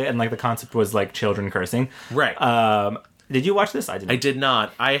long way, and like the concept was like children cursing. Right. Did you watch this? I didn't. I did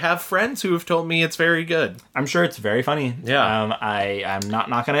not. I have friends who have told me it's very good. I'm sure it's very funny. Yeah. I'm not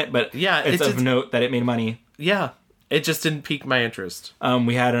knocking it, but yeah, it's of note that it made money. Yeah. It just didn't pique my interest.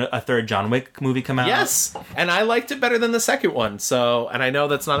 We had a third John Wick movie come out. Yes, and I liked it better than the second one. So, and I know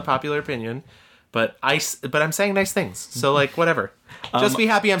that's not a popular opinion, but I'm saying nice things. So, like, whatever. Just be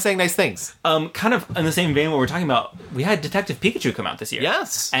happy I'm saying nice things. Kind of in the same vein what we're talking about, we had Detective Pikachu come out this year.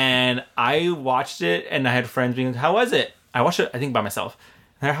 Yes. And I watched it, and I had friends being like, how was it? I watched it, I think, by myself.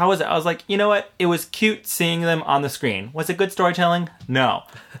 And how was it? I was like, you know what? It was cute seeing them on the screen. Was it good storytelling? No.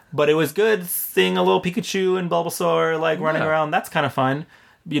 But it was good seeing a little Pikachu and Bulbasaur, like, running around. That's kind of fun,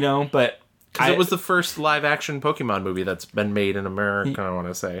 you know, but... Because it was the first live-action Pokemon movie that's been made in America, I want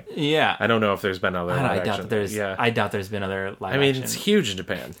to say. Yeah. I don't know if there's been other live-action. I doubt there's been other live-action. I mean, it's huge in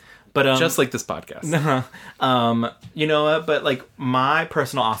Japan. But just like this podcast. You know what? But, like, my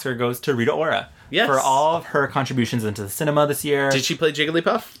personal Oscar goes to Rita Ora. Yes. For all of her contributions into the cinema this year. Did she play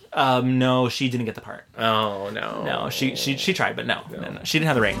Jigglypuff? No, she didn't get the part. Oh, no. No, she tried, but no. She didn't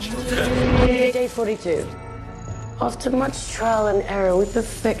have the range. Day 42. After much trial and error, we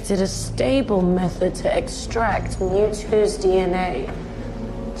perfected a stable method to extract Mewtwo's DNA.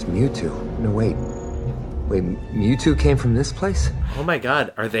 It's Mewtwo. No, wait. Wait, Mewtwo came from this place? Oh my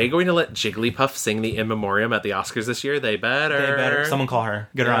god, are they going to let Jigglypuff sing the In Memoriam at the Oscars this year? They better. Someone call her.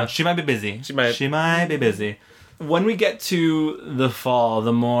 Get her on. She might be busy. She might be busy. When we get to the fall,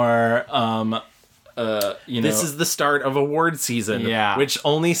 the more, This is the start of award season. Yeah. Which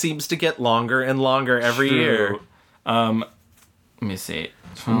only seems to get longer and longer every year. Let me see.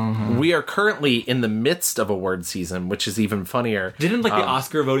 We are currently in the midst of award season, which is even funnier. Didn't the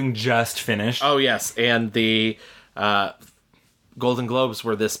Oscar voting just finish? Oh yes, and the Golden Globes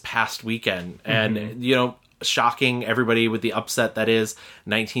were this past weekend, and you know, shocking everybody with the upset that is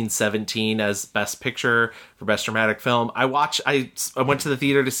 1917 as Best Picture for Best Dramatic Film. I went to the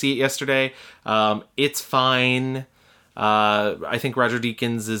theater to see it yesterday. It's fine. I think Roger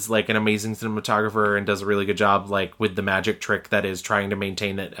Deakins is like an amazing cinematographer and does a really good job, like with the magic trick that is trying to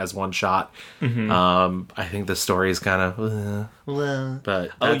maintain it as one shot. I think the story is kind of,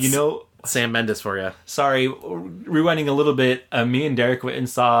 but that's Sam Mendes for you. Sorry, rewinding a little bit. Me and Derek went and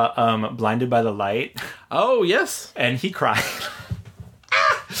saw Blinded by the Light. Oh yes, and he cried.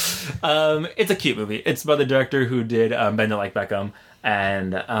 It's a cute movie. It's by the director who did Bend It Like Beckham.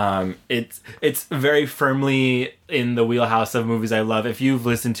 And it's very firmly in the wheelhouse of movies I love. If you've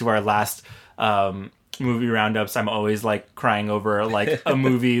listened to our last movie roundups, I'm always like crying over like a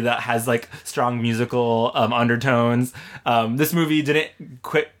movie that has like strong musical undertones. This movie didn't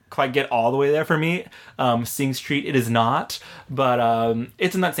quite get all the way there for me. Sing Street, it is not, but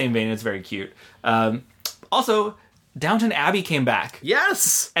it's in that same vein. It's very cute. Also, Downton Abbey came back.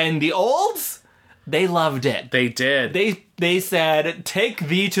 Yes, and the olds. They loved it. They did. They said, take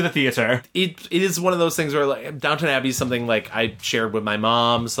thee to the theater. It is one of those things where like Downton Abbey is something like I shared with my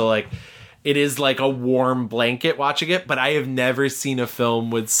mom, so like it is like a warm blanket watching it, but I have never seen a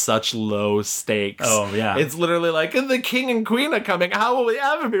film with such low stakes. Oh, yeah. It's literally like, the king and queen are coming. How will we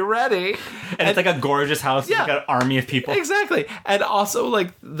ever be ready? And it's like a gorgeous house with like an army of people. Exactly. And also,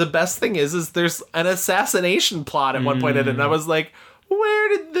 like, the best thing is there's an assassination plot at one point in it, and I was like, where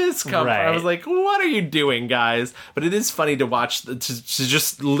did this come from? I was like, what are you doing, guys? But it is funny to watch, to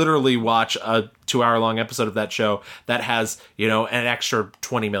just literally watch a 2-hour-long episode of that show that has, you know, an extra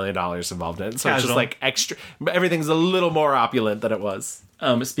 $20 million involved in it. So it's just like extra, everything's a little more opulent than it was.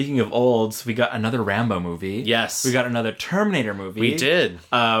 Speaking of olds, we got another Rambo movie. Yes. We got another Terminator movie. We did.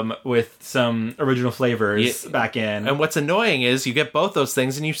 With some original flavors back in. And what's annoying is you get both those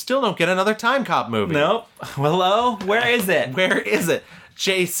things and you still don't get another Time Cop movie. Nope. Hello? Where is it? Where is it?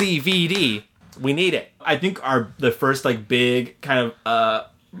 JCVD. We need it. I think the first like big kind of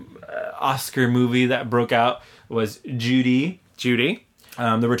Oscar movie that broke out was Judy. The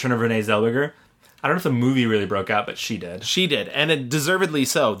Return of Renee Zellweger. I don't know if the movie really broke out, but she did. She did, and it deservedly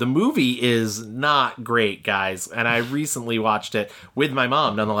so. The movie is not great, guys, and I recently watched it with my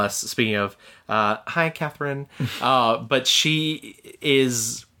mom, nonetheless. Speaking of, hi, Catherine. But she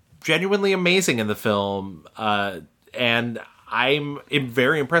is genuinely amazing in the film, and I'm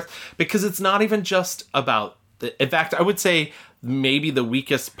very impressed because it's not even just about... In fact, I would say maybe the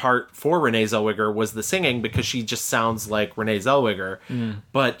weakest part for Renee Zellweger was the singing, because she just sounds like Renee Zellweger,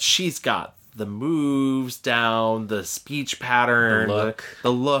 but she's got the moves down, the speech pattern,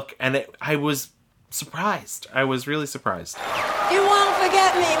 the look, and I was surprised. I was really surprised. You won't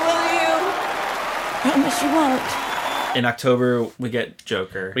forget me, will you? Promise you won't. In October, we get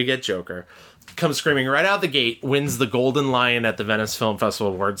Joker. Comes screaming right out the gate, wins the Golden Lion at the Venice Film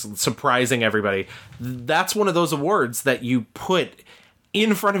Festival Awards, surprising everybody. That's one of those awards that you put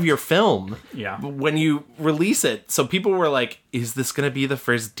in front of your film when you release it. So people were like, is this going to be the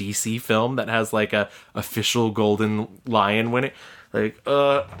first DC film that has like a official Golden Lion winning? Like,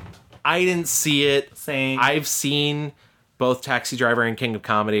 I didn't see it. Same. I've seen both Taxi Driver and King of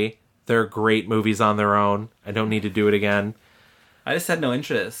Comedy. They're great movies on their own. I don't need to do it again. I just had no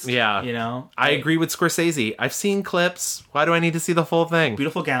interest. Yeah. You know? I agree with Scorsese. I've seen clips. Why do I need to see the full thing?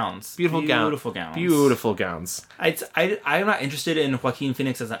 Beautiful gowns. Beautiful gowns. I'm not interested in Joaquin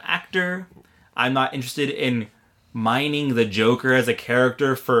Phoenix as an actor. I'm not interested in mining the Joker as a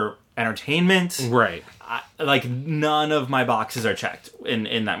character for entertainment. Right. None of my boxes are checked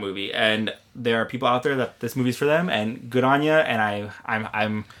in that movie. And there are people out there that this movie's for them, and good on you. And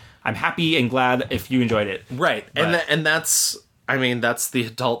I'm happy and glad if you enjoyed it. Right. But, and that's... I mean, that's the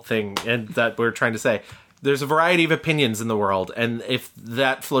adult thing and that we're trying to say. There's a variety of opinions in the world, and if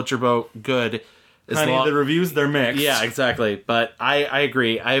that floats your boat, good. The reviews, they're mixed. Yeah, exactly. But I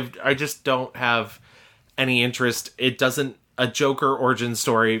agree. I just don't have any interest. It doesn't... A Joker origin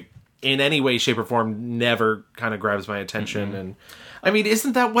story in any way, shape, or form never kind of grabs my attention. Mm-hmm. And I mean,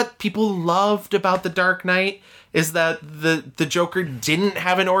 isn't that what people loved about The Dark Knight? Is that the Joker didn't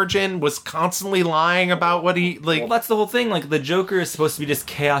have an origin, was constantly lying about what he... Well, that's the whole thing. Like, the Joker is supposed to be just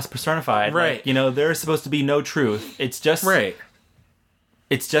chaos personified. Right. Like, you know, there's supposed to be no truth. It's just... Right.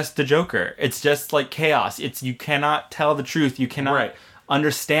 It's just the Joker. It's just, like, chaos. You cannot tell the truth. You cannot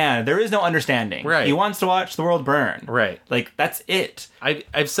understand. There is no understanding. Right. He wants to watch the world burn. Right. Like, that's it.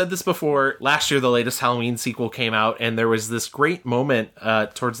 I've said this before. Last year, the latest Halloween sequel came out, and there was this great moment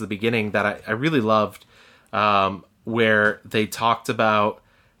towards the beginning that I really loved. Where they talked about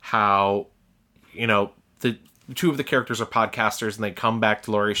how, you know, the two of the characters are podcasters, and they come back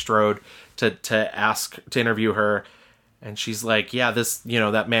to Laurie Strode to interview her, and she's like, yeah, this, you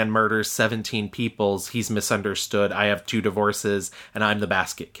know, that man murders 17 people, he's misunderstood, I have 2 divorces, and I'm the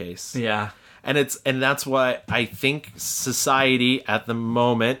basket case. Yeah. And that's why I think society at the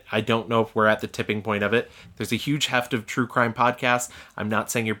moment, I don't know if we're at the tipping point of it. There's a huge heft of true crime podcasts. I'm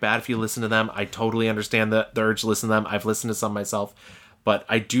not saying you're bad if you listen to them. I totally understand the urge to listen to them. I've listened to some myself. But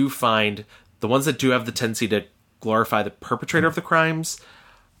I do find the ones that do have the tendency to glorify the perpetrator of the crimes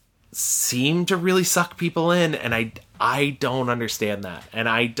seem to really suck people in. And I don't understand that. And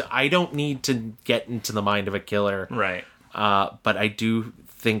I don't need to get into the mind of a killer. Right. But I do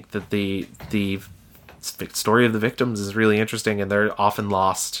think that the story of the victims is really interesting, and they're often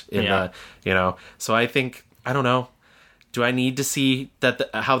lost in the, you know. So I think, I don't know, do I need to see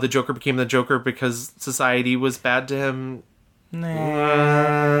that how the Joker became the Joker because society was bad to him?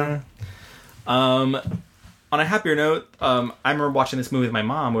 Nah. On a happier note, I remember watching this movie with my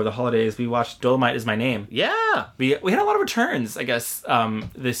mom over the holidays. We watched Dolomite Is My Name. Yeah. We had a lot of returns, I guess,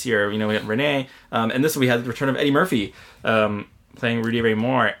 this year. You know, we had Renee, and this one we had the return of Eddie Murphy, playing Rudy Ray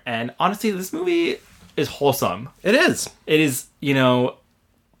Moore. And honestly, this movie is wholesome. It is. It is, you know,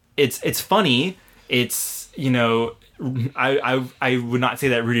 it's funny. It's, you know, I would not say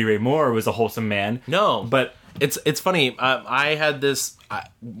that Rudy Ray Moore was a wholesome man. No. But it's funny. I had this,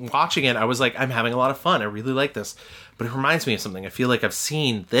 watching it, I was like, I'm having a lot of fun. I really like this. But it reminds me of something. I feel like I've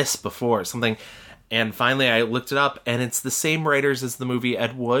seen this before. Something... And finally, I looked it up, and it's the same writers as the movie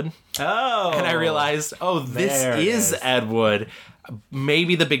Ed Wood. Oh. And I realized, this is Ed Wood.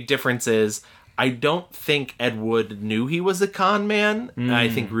 Maybe the big difference is, I don't think Ed Wood knew he was a con man. I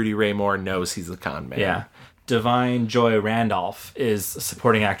think Rudy Ray Moore knows he's a con man. Yeah. Divine Joy Randolph is a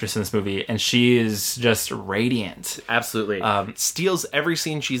supporting actress in this movie, and she is just radiant. Absolutely. Steals every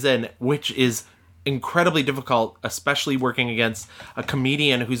scene she's in, which is incredibly difficult, especially working against a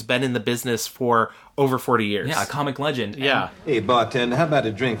comedian who's been in the business for over 40 years. Yeah, a comic legend. Yeah. Hey, bartender, how about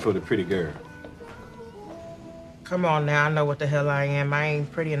a drink for the pretty girl? Come on now, I know what the hell I am. I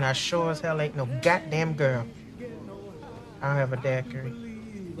ain't pretty, and I sure as hell ain't no goddamn girl. I'll have a daiquiri.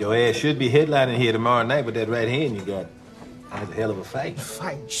 Your ass should be headlining here tomorrow night with that right hand you got. That's a hell of a fight.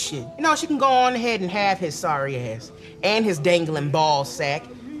 Fight shit. You know, she can go on ahead and have his sorry ass. And his dangling ball sack.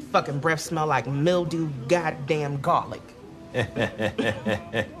 Fucking breath smell like mildew goddamn garlic.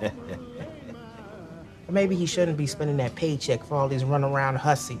 Maybe he shouldn't be spending that paycheck for all these runaround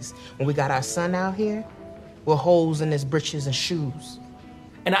hussies when we got our son out here with holes in his breeches and shoes.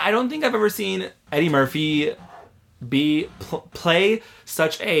 And I don't think I've ever seen Eddie Murphy play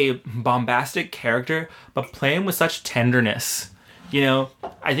such a bombastic character, but play him with such tenderness. You know,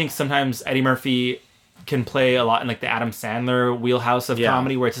 I think sometimes Eddie Murphy can play a lot in like the Adam Sandler wheelhouse of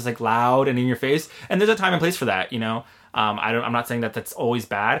comedy, where it's just like loud and in your face. And there's a time and place for that. You know, I'm not saying that that's always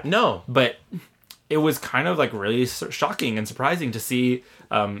bad. No, but it was kind of like really shocking and surprising to see.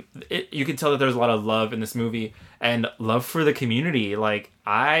 You can tell that there's a lot of love in this movie and love for the community. Like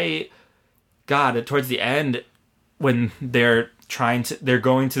towards the end, when they're going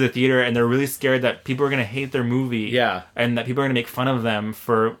to the theater and they're really scared that people are going to hate their movie. Yeah. And that people are going to make fun of them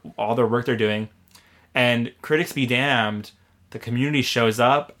for all their work they're doing. And critics be damned, the community shows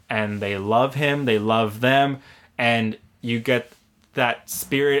up and they love him, they love them, and you get that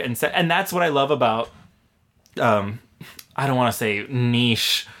spirit and that's what I love about I don't want to say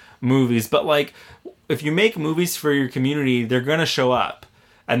niche movies, but like if you make movies for your community, they're going to show up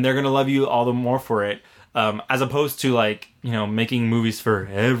and they're going to love you all the more for it. As opposed to like, you know, making movies for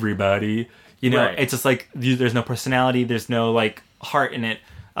everybody, you know, right. It's just like there's no personality, there's no like heart in it.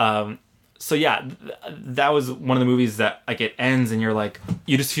 So yeah, that was one of the movies that like it ends and you're like,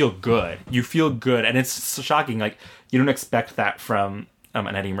 you just feel good. You feel good, and it's so shocking. Like you don't expect that from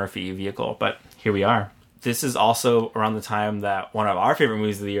an Eddie Murphy vehicle, but here we are. This is also around the time that one of our favorite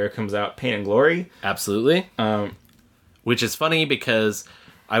movies of the year comes out, Pain and Glory. Absolutely. Which is funny because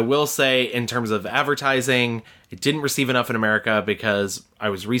I will say, in terms of advertising, it didn't receive enough in America because I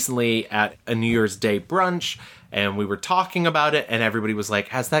was recently at a New Year's Day brunch and we were talking about it and everybody was like,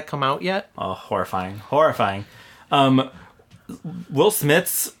 has that come out yet? Oh, horrifying. Will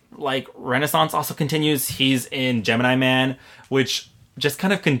Smith's like renaissance also continues. He's in Gemini Man, which just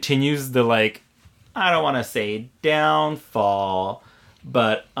kind of continues the like, I don't want to say downfall,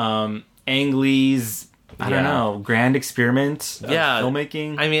 but Ang Lee's I don't know, grand experiment of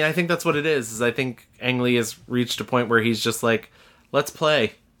filmmaking. I mean, I think that's what it is I think Ang Lee has reached a point where he's just like, let's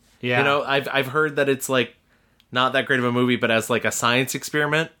play. Yeah. You know, I've heard that it's like not that great of a movie, but as like a science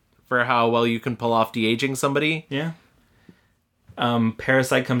experiment for how well you can pull off de-aging somebody. Yeah.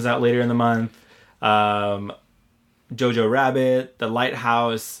 Parasite comes out later in the month. Jojo Rabbit, The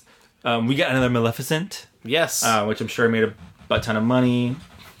Lighthouse. We got another Maleficent. Yes. Which I'm sure made a butt ton of money.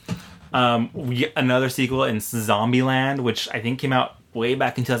 We get another sequel in Zombieland, which I think came out way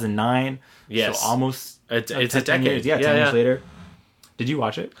back in 2009. Yes. So almost it's a decade. Years. Yeah, 10 years later. Did you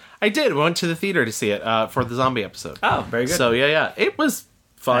watch it? I did. We went to the theater to see it for the zombie episode. Oh, very good. So, yeah. It was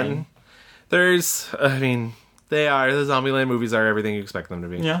fun. The Zombieland movies are everything you expect them to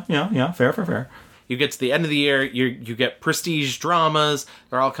be. Yeah. Fair. You get to the end of the year, you get prestige dramas.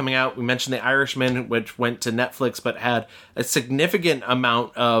 They're all coming out. We mentioned The Irishman, which went to Netflix, but had a significant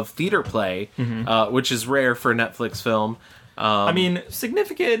amount of theater play, which is rare for a Netflix film. I mean,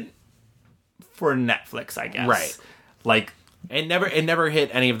 significant for Netflix, I guess. Right. Like, it never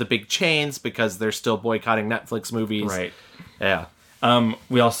hit any of the big chains because they're still boycotting Netflix movies. Right. Yeah.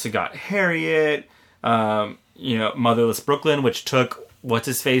 We also got Harriet, Motherless Brooklyn, which took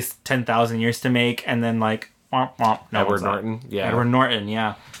what's-his-face 10,000 years to make, and then like Edward Norton. Yeah. Edward Norton,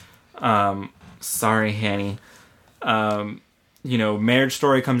 yeah. Sorry, Hanny. Marriage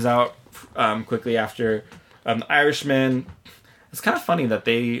Story comes out quickly after The Irishman. It's kind of funny that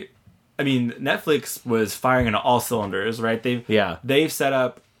Netflix was firing on all cylinders, right? They've set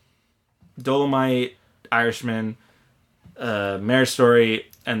up Dolomite, Irishman, Marriage Story,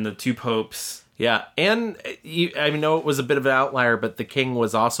 and The Two Popes. Yeah, and I know it was a bit of an outlier, but The King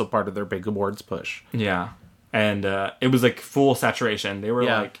was also part of their big awards push. Yeah, and it was like full saturation. They were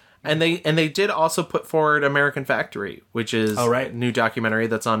like, and they did also put forward American Factory, which is a new documentary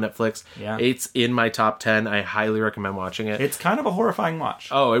that's on Netflix. Yeah, it's in my top 10. I highly recommend watching it. It's kind of a horrifying watch.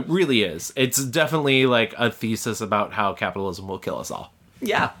 Oh, it really is. It's definitely like a thesis about how capitalism will kill us all.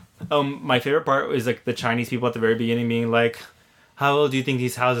 Yeah. My favorite part is like the Chinese people at the very beginning being like, "How old do you think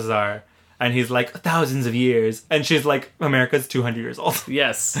these houses are?" And he's like, thousands of years. And she's like, America's 200 years old.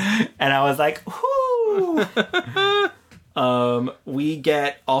 Yes. And I was like, whoo! We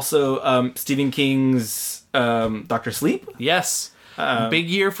get also Stephen King's Dr. Sleep. Yes. Big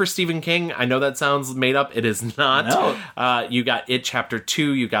year for Stephen King. I know that sounds made up. It is not. No. You got It Chapter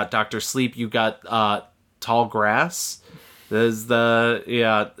 2. You got Dr. Sleep. You got Tall Grass. There's the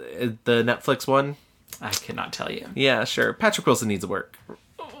Netflix one. I cannot tell you. Yeah, sure. Patrick Wilson needs work.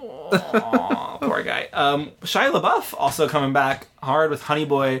 Oh, poor guy. Shia LaBeouf also coming back hard with Honey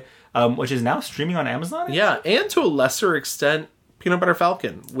Boy, which is now streaming on Amazon. Yeah, and to a lesser extent, Peanut Butter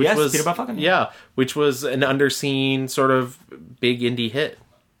Falcon. Which was Peanut Butter Falcon. Yeah, which was an underseen sort of big indie hit.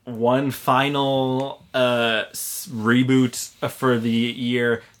 One final reboot for the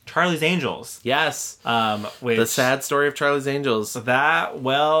year, Charlie's Angels. Yes. Which, the sad story of Charlie's Angels. That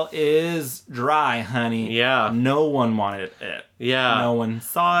well is dry, honey. Yeah. No one wanted it. Yeah. No one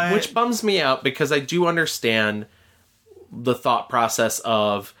saw it. Which bums me out because I do understand the thought process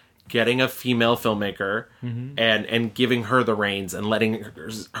of getting a female filmmaker and giving her the reins and letting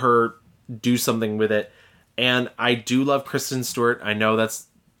her do something with it. And I do love Kristen Stewart. I know that's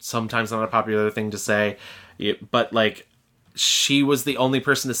sometimes not a popular thing to say, but like, she was the only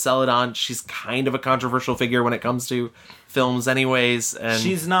person to sell it on. She's kind of a controversial figure when it comes to films anyways. And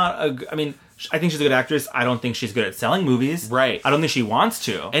she's not I think she's a good actress. I don't think she's good at selling movies. Right. I don't think she wants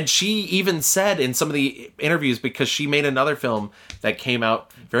to. And she even said in some of the interviews, because she made another film that came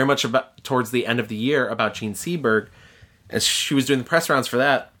out very much about towards the end of the year about Gene Seberg, and she was doing the press rounds for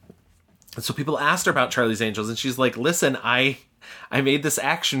that. And so people asked her about Charlie's Angels, and she's like, listen, I made this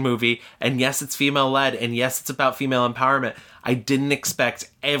action movie, and yes, it's female-led, and yes, it's about female empowerment. I didn't expect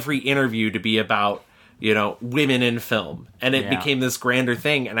every interview to be about, women in film. And it became this grander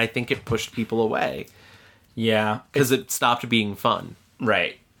thing, and I think it pushed people away. Yeah. Because it stopped being fun.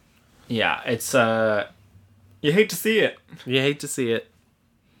 Right. Yeah, it's, you hate to see it. You hate to see it.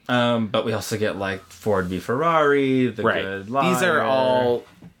 But we also get, like, Ford v. Ferrari, The Good Liar. These are all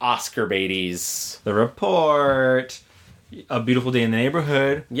Oscar baitities. The Report, A Beautiful Day in the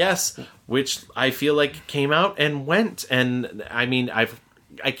Neighborhood. Yes, which I feel like came out and went. And, I mean, I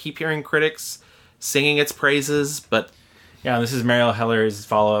keep hearing critics singing its praises, but... Yeah, this is Marielle Heller's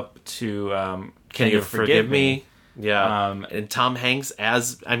follow-up to Can You Forgive Me? Yeah, and Tom Hanks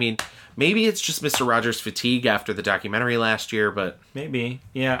maybe it's just Mr. Rogers' fatigue after the documentary last year, but... Maybe.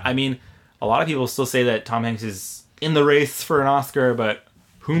 Yeah, I mean, a lot of people still say that Tom Hanks is in the race for an Oscar, but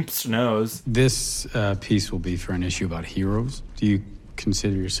whomst knows. This piece will be for an issue about heroes. Do you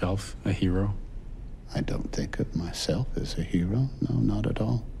consider yourself a hero? I don't think of myself as a hero. No, not at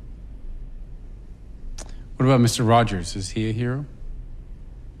all. What about Mr. Rogers? Is he a hero?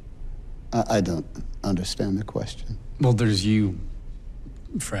 I don't understand the question. Well, there's you,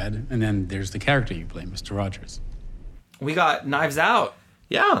 Fred, and then there's the character you play, Mr. Rogers. We got Knives Out.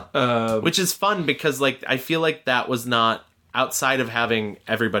 Yeah. Which is fun because, like, I feel like that was not, outside of having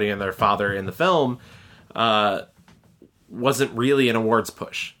everybody and their father in the film, wasn't really an awards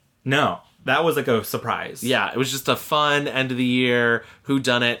push. No. That was like a surprise. Yeah, it was just a fun end of the year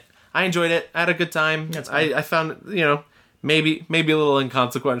whodunit. I enjoyed it. I had a good time. I found, maybe a little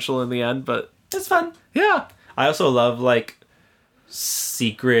inconsequential in the end, but it's fun. Yeah. I also love, like,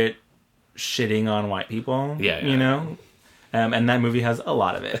 secret shitting on white people. Yeah. And that movie has a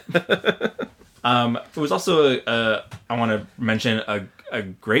lot of it. It was also, I want to mention, a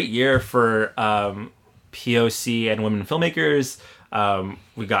great year for POC and women filmmakers.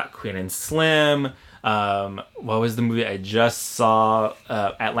 We got Queen and Slim. What was the movie I just saw?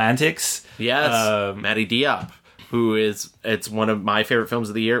 Atlantics. Yes. Maddie Diop, it's one of my favorite films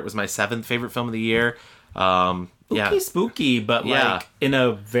of the year. It was my 7th favorite film of the year. Spooky, but like in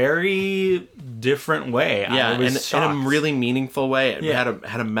a very different way. Yeah, in a really meaningful way. It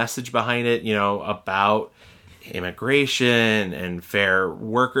had a message behind it, about immigration and fair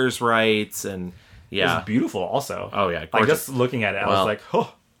workers' rights, and it was beautiful. Also, oh yeah, like just looking at it, I was like,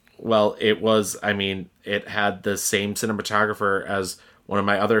 oh. Well, it was. I mean, it had the same cinematographer as one of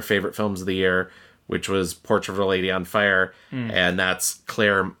my other favorite films of the year, which was Portrait of a Lady on Fire, and that's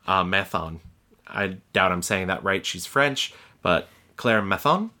Claire Methon. I doubt I'm saying that right. She's French, but Claire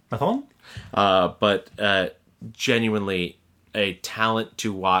Methon? But genuinely a talent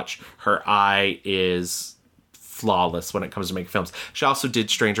to watch. Her eye is flawless when it comes to making films. She also did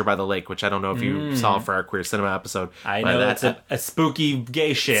Stranger by the Lake, which I don't know if you saw for our Queer Cinema episode. I know that's a spooky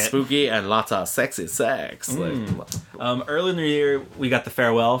gay shit. Spooky and lots of sexy sex. Early in the year, we got The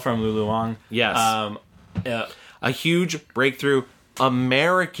Farewell from Lulu Wang. Yes. A huge breakthrough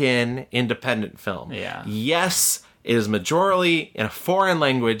American independent film. Yeah. Yes, it is majorly in a foreign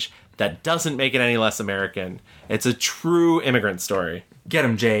language. That doesn't make it any less American. It's a true immigrant story. Get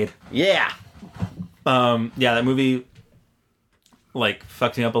him, Jade. Yeah. That movie, like,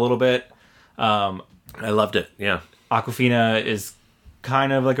 fucked me up a little bit. I loved it. Yeah. Awkwafina is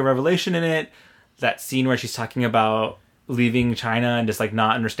kind of like a revelation in it. That scene where she's talking about leaving China and just, like,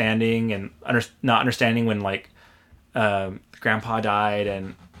 not understanding when, like, grandpa died,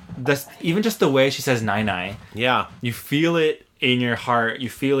 and even just the way she says "nai-nai." Yeah, you feel it in your heart. You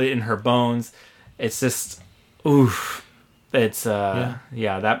feel it in her bones. It's just, oof. It's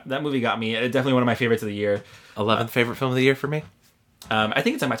that movie got me. It's definitely one of my favorites of the year. 11th favorite film of the year for me. I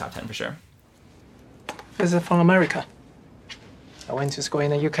think it's in my top 10 for sure. Visit from America. I went to school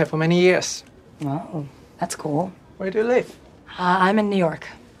in the UK for many years. Oh, that's cool. Where do you live? I'm in New York.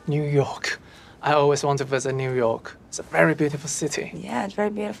 New York. I always want to visit New York. It's a very beautiful city. Yeah, it's very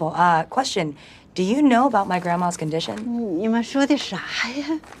beautiful. Question, do you know about my grandma's condition? 你们说的啥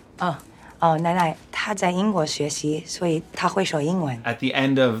呀？奶奶她在英国学习，所以她会说英文。 At the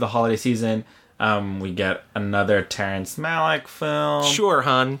end of the holiday season, we get another Terrence Malick film. Sure,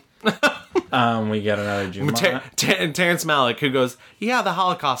 hon. We get another Jumanji. Terrence Malick, who goes, yeah, the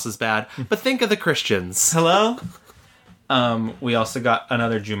Holocaust is bad, but think of the Christians. Hello? We also got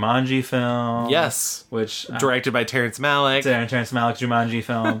another Jumanji film. Yes. Which directed by Terrence Malick. Terrence Malick Jumanji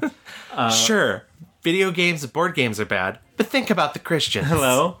film. Sure. Video games and board games are bad, but think about the Christians.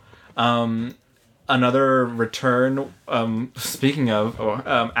 Hello? Another return, speaking of,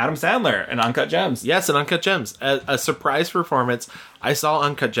 Adam Sandler in Uncut Gems. Yes, in Uncut Gems. A surprise performance. I saw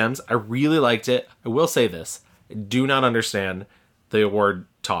Uncut Gems. I really liked it. I will say this. I do not understand the award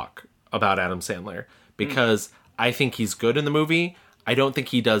talk about Adam Sandler because I think he's good in the movie. I don't think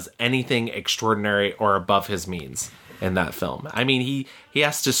he does anything extraordinary or above his means in that film. I mean, he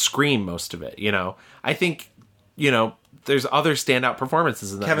has to scream most of it, you know. I think, you know, there's other standout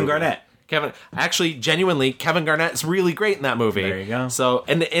performances in that Kevin movie. Garnett. Actually, genuinely, Kevin Garnett's really great in that movie. There you go. So,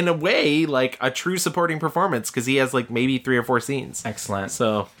 and in a way, like a true supporting performance because he has like maybe 3 or 4 scenes. Excellent.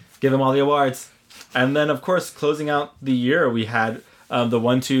 So, give him all the awards. And then, of course, closing out the year, we had the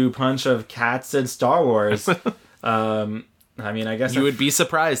 1-2 punch of Cats and Star Wars. I mean, I guess you would be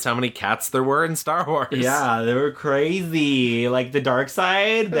surprised how many cats there were in Star Wars. Yeah, they were crazy. Like the dark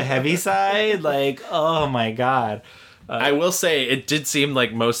side, the heavy side. Like, oh my god. I will say, it did seem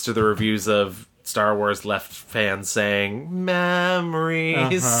like most of the reviews of Star Wars left fans saying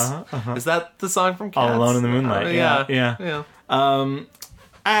memories. Is that the song from Cats? All Alone in the Moonlight. Yeah.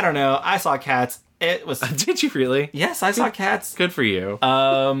 I don't know. I saw Cats. It was. Did you really? Yes, I saw Cats. Good for you.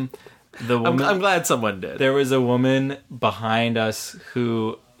 The woman, I'm glad someone did. There was a woman behind us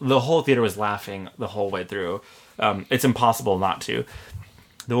who the whole theater was laughing the whole way through. It's impossible not to.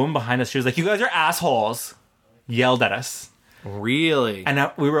 The woman behind us, she was like, "You guys are assholes." Yelled at us. Really?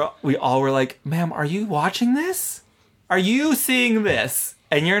 And we all were like, "Ma'am, are you watching this? Are you seeing this?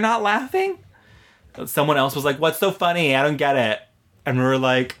 And you're not laughing?" Someone else was like, "What's so funny? I don't get it." And we were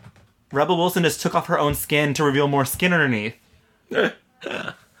like, Rebel Wilson just took off her own skin to reveal more skin underneath. I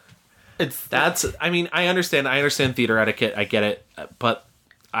mean, I understand theater etiquette. I get it, but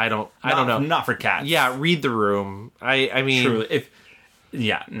I don't know. Not for Cats. Yeah, read the room. I mean, truly,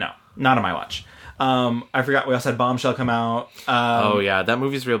 no, not on my watch. I forgot we also had Bombshell come out. Oh yeah, that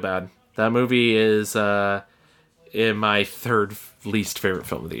movie's real bad. That movie is in my 3rd least favorite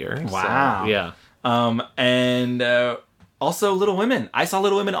film of the year. Wow. So, yeah. And also Little Women. I saw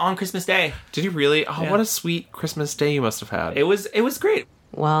Little Women on Christmas Day. Did you really? Oh, yeah. What a sweet Christmas day you must have had. It was great.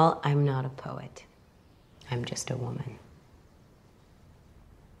 Well, I'm not a poet. I'm just a woman.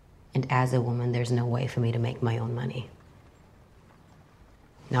 And as a woman, there's no way for me to make my own money.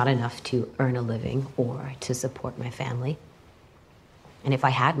 Not enough to earn a living or to support my family. And if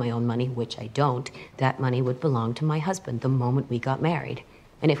I had my own money, which I don't, that money would belong to my husband the moment we got married.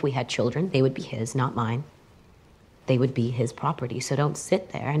 And if we had children, they would be his, not mine. They would be his property. So don't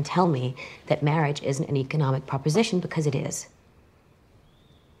sit there and tell me that marriage isn't an economic proposition, because it is.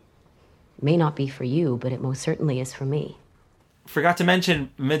 It may not be for you, but it most certainly is for me. Forgot to mention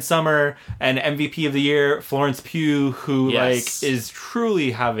Midsommar and MVP of the year, Florence Pugh, who is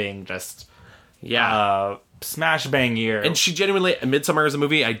truly having just smash bang year. And she genuinely, Midsommar is a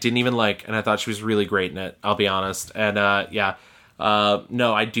movie I didn't even like, and I thought she was really great in it, I'll be honest. And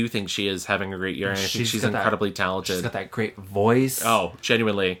no, I do think she is having a great year, and I think she's incredibly talented. She's got that great voice. Oh,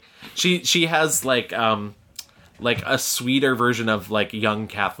 genuinely. She has like a sweeter version of like young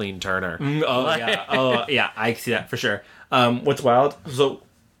Kathleen Turner. Yeah, I see that for sure. What's wild? So,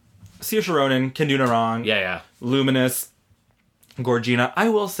 Saoirse Ronan can do no wrong. Yeah. Luminous, Gorgina. I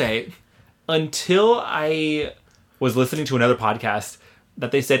will say, until I was listening to another podcast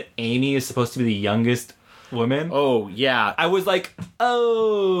that they said Amy is supposed to be the youngest woman. Oh, yeah. I was like, I've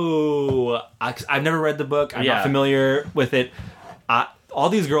never read the book. I'm not familiar with it. All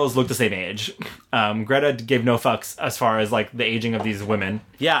these girls look the same age. Greta gave no fucks as far as like the aging of these women.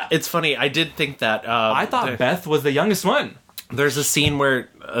 Yeah, it's funny. I did think that. I thought Beth was the youngest one. There's a scene where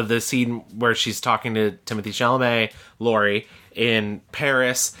she's talking to Timothée Chalamet, Laurie, in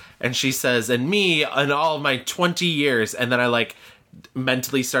Paris, and she says, "And me, in all of my 20 years," and then I like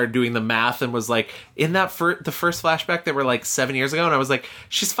mentally started doing the math and was like, in that the first flashback that were like 7 years ago, and I was like,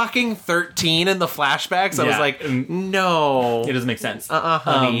 she's fucking 13 in the flashbacks. I was like, no, it doesn't make sense,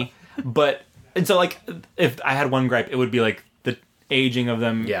 honey. But and so like, if I had one gripe, it would be like the aging of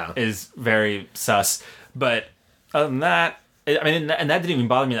them is very sus. But other than that, I mean, and that didn't even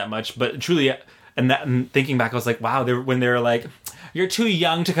bother me that much. But truly, and thinking back, I was like, wow, when they were like, "You're too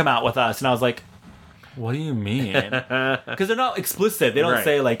young to come out with us," and I was like, what do you mean? Because they're not explicit. They don't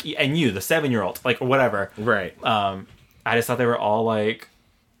say like, "and you, the 7-year-old," like, or whatever. Right. I just thought they were all like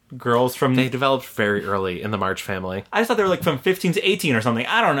girls from. They developed very early in the March family. I just thought they were like from 15 to 18 or something.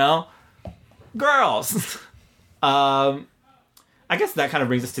 I don't know. Girls. I guess that kind of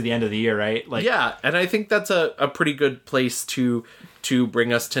brings us to the end of the year, right? Like, yeah, and I think that's a pretty good place to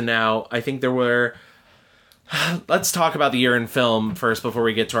bring us to now. I think there were. Let's talk about the year in film first before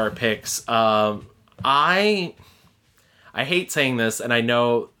we get to our picks. I hate saying this, and I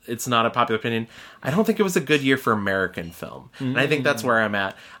know it's not a popular opinion. I don't think it was a good year for American film. And I think that's where I'm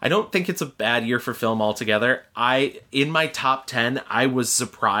at. I don't think it's a bad year for film altogether. In my top 10, I was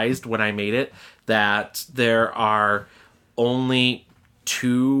surprised when I made it that there are only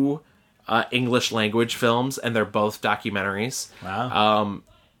 2 English language films, and they're both documentaries. Wow.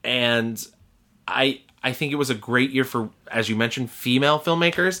 And I think it was a great year for, as you mentioned, female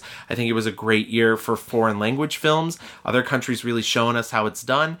filmmakers. I think it was a great year for foreign language films. Other countries really showing us how it's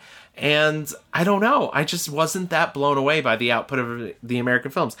done. And I don't know. I just wasn't that blown away by the output of the American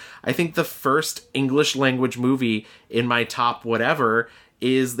films. I think the first English language movie in my top whatever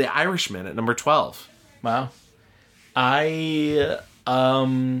is The Irishman at number 12. Wow. I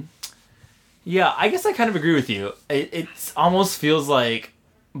guess I kind of agree with you. It almost feels like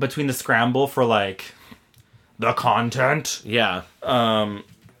between the scramble for like the content,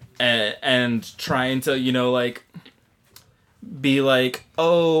 and trying to, you know, like be like,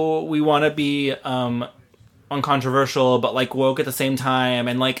 oh, we want to be uncontroversial but like woke at the same time,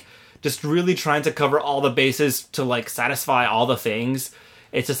 and like just really trying to cover all the bases to like satisfy all the things.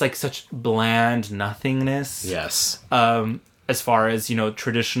 It's just like such bland nothingness. Yes. As far as, you know,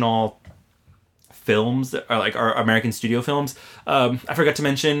 traditional films that are like our American studio films. I forgot to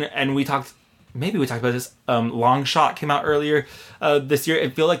mention, and we talked about this, Long Shot came out earlier this year.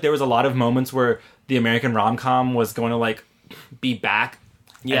 It felt like there was a lot of moments where the American rom-com was going to like be back.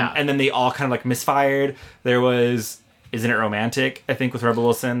 Yeah. And then they all kind of like misfired. There was Isn't It Romantic, I think, with Rebel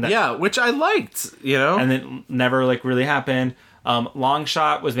Wilson. Which I liked, you know? And it never like really happened. Long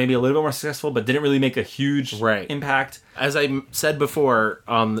Shot was maybe a little bit more successful, but didn't really make a huge impact. As I said before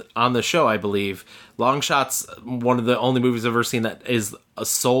on the show, I believe, Long Shot's one of the only movies I've ever seen that is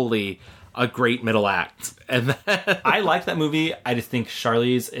solely a great middle act. And I like that movie. I just think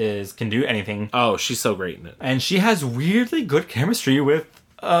Charlize can do anything. Oh, she's so great in it. And she has weirdly good chemistry with,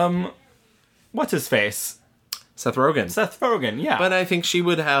 what's his face? Seth Rogen, yeah. But I think she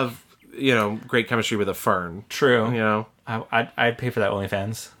would have, you know, great chemistry with a Fern. True. You know? I'd pay for that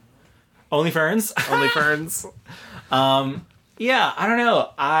OnlyFans. OnlyFerns? Yeah, I don't know.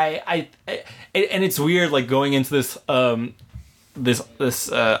 And it's weird, like, going into this this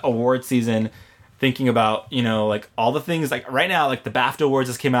award season, thinking about, you know, like, all the things, like, right now, like, the BAFTA Awards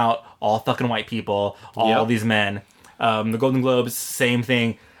just came out, all fucking white people, all these men. The Golden Globes, same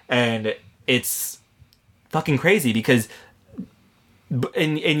thing. And it's fucking crazy because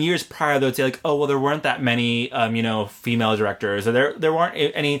in years prior, they would say, like, oh, well, there weren't that many, you know, female directors, or there weren't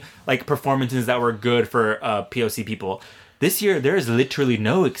any, like, performances that were good for POC people. This year, there is literally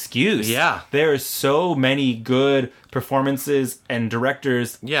no excuse. Yeah. There are so many good performances and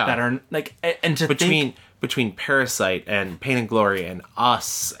directors that are, like, and to between Parasite and Pain and Glory and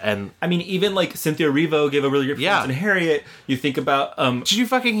Us, and I mean, even like Cynthia Erivo gave a really great performance in Harriet. You think about did you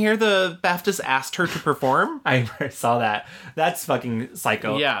fucking hear the BAFTAs asked her to perform? I saw that. That's fucking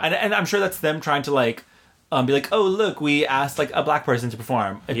psycho. Yeah. And I'm sure that's them trying to like be like, oh, look, we asked like a black person to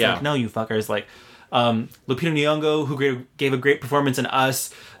perform. It's like, no, you fuckers. Like Lupita Nyong'o, who gave a great performance in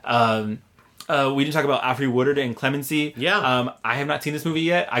Us. We didn't talk about Afri Woodard and Clemency. Yeah. I have not seen this movie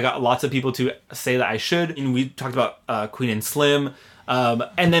yet. I got lots of people to say that I should. And we talked about Queen and Slim.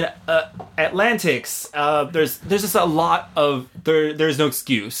 And then Atlantics. There's just a lot of... There's no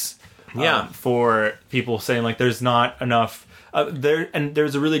excuse for people saying, like, there's not enough...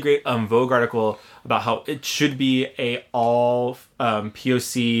 there's a really great Vogue article about how it should be a all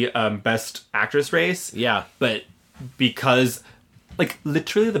POC Best Actress race. Yeah. But because like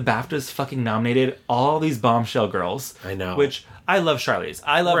literally the BAFTAs fucking nominated all these bombshell girls. I know. Which I love Charlize.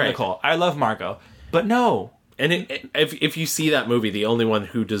 I love Nicole. I love Margot. But no. And if you see that movie, the only one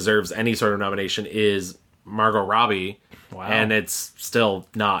who deserves any sort of nomination is Margot Robbie. Wow. And it's still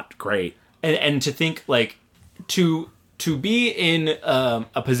not great. And to think, like, to be in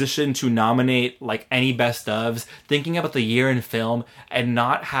a position to nominate, like, any best ofs, thinking about the year in film, and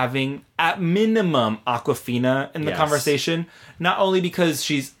not having, at minimum, Awkwafina in the conversation, not only because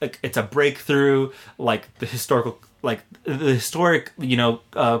she's, like, it's a breakthrough, like, the historic,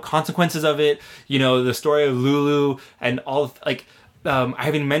 consequences of it, you know, the story of Lulu, and all, like, I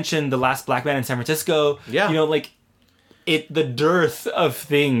haven't mentioned The Last Black Man in San Francisco. Yeah. You know, like, the dearth of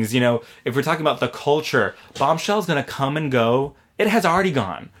things, you know, if we're talking about the culture, Bombshell's gonna come and go. It has already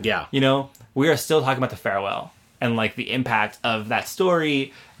gone. Yeah. You know, we are still talking about The Farewell and, like, the impact of that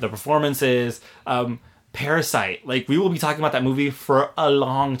story, the performances, Parasite. Like, we will be talking about that movie for a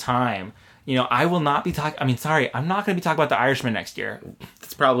long time. You know, I will not be talking... I'm not going to be talking about The Irishman next year.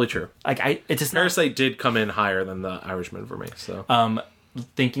 That's probably true. Like, it's just Parasite did come in higher than The Irishman for me, so...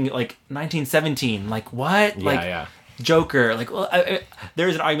 Thinking, like, 1917, like, what? Yeah, like, yeah. Joker, like, well,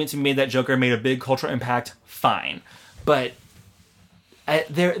 there's an argument to be made that Joker made a big cultural impact. Fine, but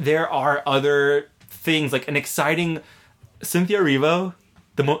there are other things, like an exciting Cynthia Erivo,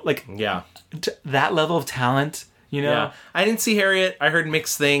 that level of talent. You know, yeah. I didn't see Harriet. I heard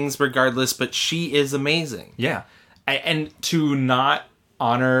mixed things, regardless, but she is amazing. Yeah, and to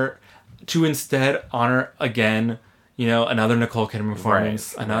instead honor again, you know, another Nicole Kidman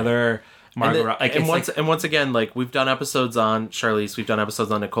performance, another. Margot, once again, like, we've done episodes on Charlize, we've done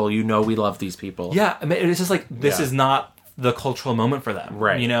episodes on Nicole. You know, we love these people. Yeah, I mean, it's just like this is not the cultural moment for them,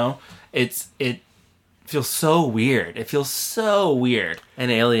 right? You know, it feels so weird. It feels so weird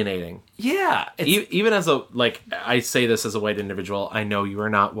and alienating. Yeah, even as I say this as a white individual. I know you are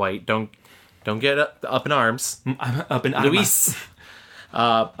not white. Don't get up in arms. I'm up in Luis.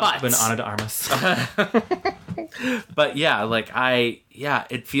 Up in Ana de Armas. But yeah,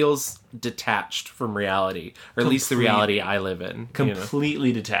 it feels detached from reality, or at least the reality I live in.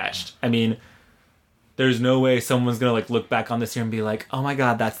 Completely detached. I mean, there's no way someone's gonna like look back on this year and be like, "Oh my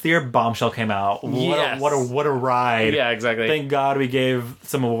god, that's the year Bombshell came out. What a ride!" Yeah, exactly. Thank God we gave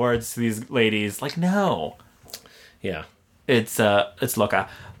some awards to these ladies. Like, no. Yeah, it's loca.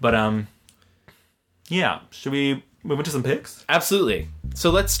 But yeah, should we move into some picks? Absolutely. So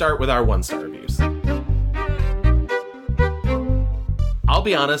let's start with our 1-star reviews. I'll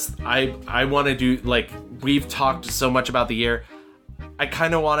be honest, I want to do, like, we've talked so much about the year. I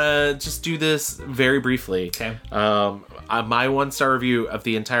kind of want to just do this very briefly. Okay. My 1-star review of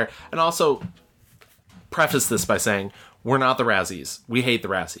the entire... And also, preface this by saying, we're not the Razzies. We hate the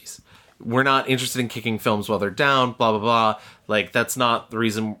Razzies. We're not interested in kicking films while they're down, blah, blah, blah. Like, that's not the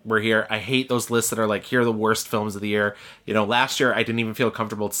reason we're here. I hate those lists that are like, here are the worst films of the year. You know, last year I didn't even feel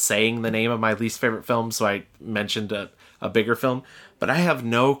comfortable saying the name of my least favorite film, so I mentioned a bigger film. But I have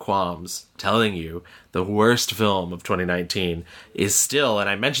no qualms telling you the worst film of 2019 is still, and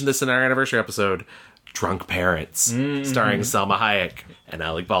I mentioned this in our anniversary episode, Drunk Parents, starring Salma Hayek and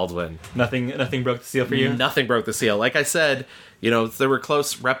Alec Baldwin. Nothing broke the seal for you? Nothing broke the seal. Like I said, you know, there were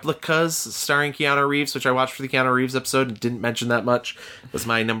close replicas starring Keanu Reeves, which I watched for the Keanu Reeves episode and didn't mention that much. Was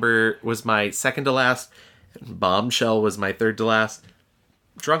my second to last. Bombshell was my third to last.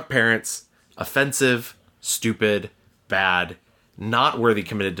 Drunk Parents, offensive, stupid, bad, not worthy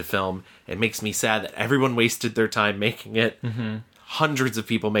committed to film. It makes me sad that everyone wasted their time making it. Mm-hmm. Hundreds of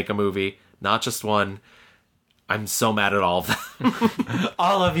people make a movie, not just one. I'm so mad at all of them.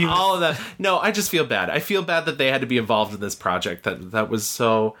 All of you. All of them. No, I just feel bad. I feel bad that they had to be involved in this project. That was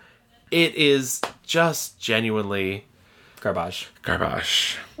so... It is just genuinely... Garbage.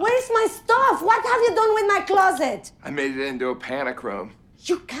 Where's my stuff? What have you done with my closet? I made it into a panic room.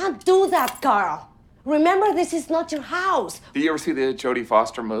 You can't do that, Carl. Remember, this is not your house. Did you ever see the Jodie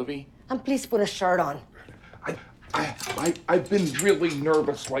Foster movie? And please put a shirt on. I've been really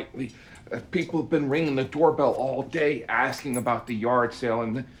nervous lately. People have been ringing the doorbell all day asking about the yard sale,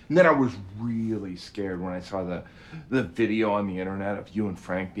 and then I was really scared when I saw the video on the internet of you and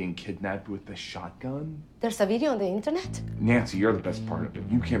Frank being kidnapped with the shotgun. There's a video on the internet? Nancy, you're the best part of it.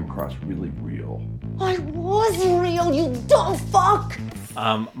 You came across really real. I was real, you dumb fuck!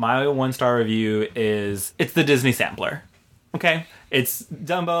 My 1-star review is, it's the Disney sampler. Okay? It's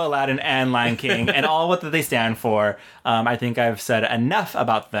Dumbo, Aladdin, and Lion King, and all what they stand for. I think I've said enough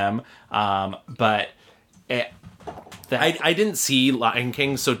about them, but I didn't see Lion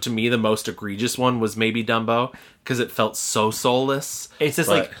King, so to me the most egregious one was maybe Dumbo, because it felt so soulless. It's just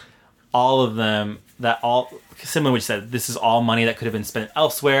like, all of them, similar to what you said, this is all money that could have been spent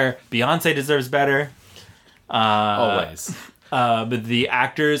elsewhere. Beyonce deserves better. Always. But the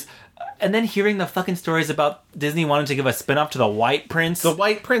actors... And then hearing the fucking stories about Disney wanting to give a spin-off to the White Prince. The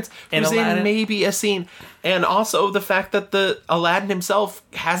White Prince, who's in maybe a scene. And also the fact that the Aladdin himself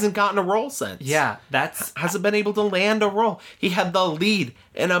hasn't gotten a role since. Yeah, hasn't been able to land a role. He had the lead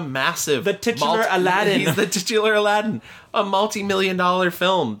in a massive... The titular Aladdin. He's the titular Aladdin. A multi-million-dollar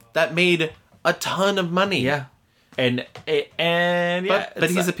film that made a ton of money. Yeah. But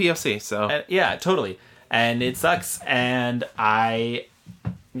he's a POC, so... yeah, totally. And it sucks. And I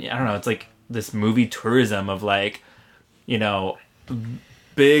don't know, it's like this movie tourism of like, you know,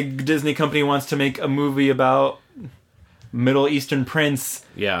 big Disney company wants to make a movie about Middle Eastern prince.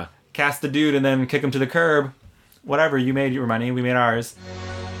 Yeah. Cast the dude and then kick him to the curb. Whatever, you made your money, we made ours.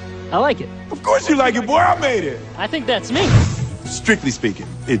 I like it. Of course you like it, boy. I made it. I think that's me. Strictly speaking,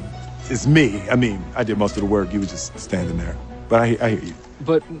 it's me. I mean, I did most of the work. You were just standing there. But I hear you.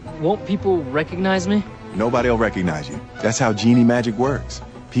 But won't people recognize me? Nobody will recognize you. That's how genie magic works.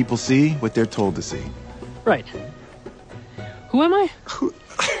 People see what they're told to see. Right. Who am I?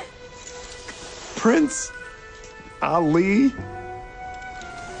 Prince Ali.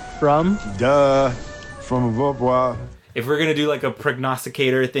 From? Duh. From Vaubois. If we're going to do like a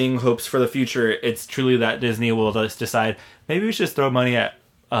prognosticator thing, hopes for the future, it's truly that Disney will just decide, maybe we should just throw money at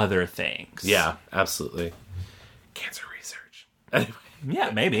other things. Yeah, absolutely. Cancer research. Anyway.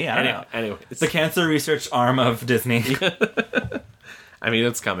 Yeah, maybe. I don't know. Anyway. It's the cancer research arm of Disney. I mean,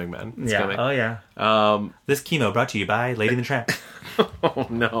 it's coming, man. It's coming. Oh, yeah. This chemo brought to you by Lady and the Tramp. Oh,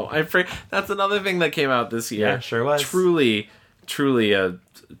 no. That's another thing that came out this year. Yeah, sure was. Truly a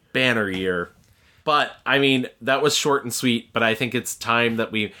banner year. But, I mean, that was short and sweet, but I think it's time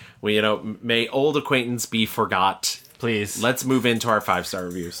that we may old acquaintance be forgot. Please. Let's move into our 5-star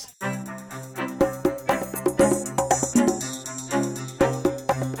reviews.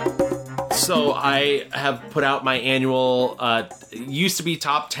 So I have put out my annual, used to be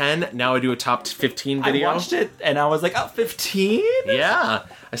top 10, now I do a top 15 video. I watched it and I was like, 15? Yeah.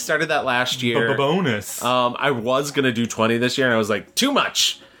 I started that last year. Bonus. I was going to do 20 this year and I was like, too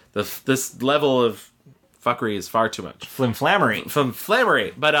much. This level of fuckery is far too much.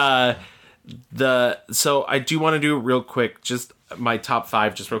 Flimflammery. But so I do want to do real quick, just my top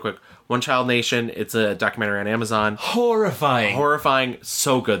 5, just real quick. One Child Nation, it's a documentary on Amazon. Horrifying.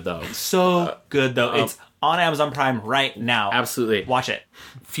 So good, though. It's on Amazon Prime right now. Absolutely. Watch it.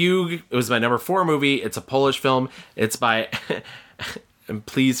 Fugue, it was my number 4 movie. It's a Polish film. It's by, and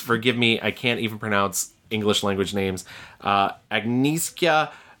please forgive me, I can't even pronounce English language names.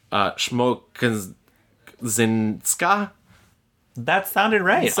 Agnieszka Szmokzinska. That sounded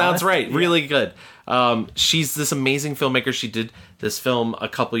right. It sounds right. Yeah. Really good. She's this amazing filmmaker. She did this film a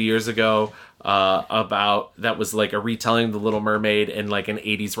couple years ago about that was like a retelling of The Little Mermaid in like an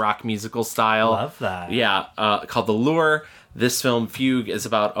 80s rock musical style. Love that. Yeah, called The Lure. This film, Fugue, is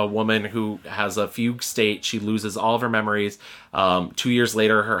about a woman who has a fugue state. She loses all of her memories. 2 years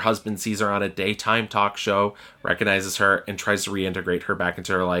later, her husband sees her on a daytime talk show, recognizes her, and tries to reintegrate her back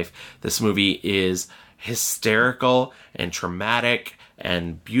into her life. This movie is hysterical and traumatic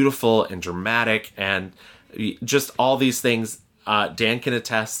and beautiful and dramatic and just all these things. Dan can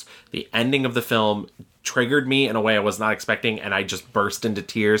attest. The ending of the film triggered me in a way I was not expecting, and I just burst into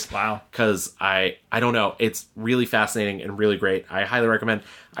tears. Wow. Because I don't know. It's really fascinating and really great. I highly recommend.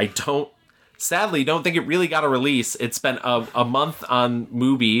 I sadly don't think it really got a release. It spent a month on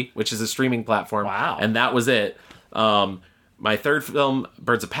Mubi, which is a streaming platform. Wow. And that was it. My third film,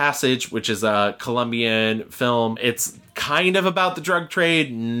 Birds of Passage, which is a Colombian film. It's kind of about the drug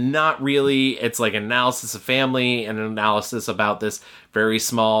trade, not really. It's like an analysis of family and an analysis about this very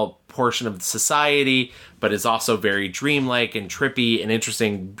small portion of society, but is also very dreamlike and trippy and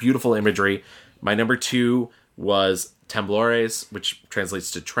interesting, beautiful imagery. My number 2 was Temblores, which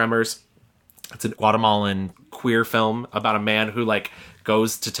translates to Tremors. It's a Guatemalan queer film about a man who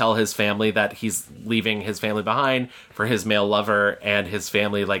goes to tell his family that he's leaving his family behind for his male lover, and his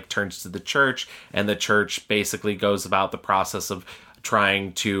family turns to the church, and the church basically goes about the process of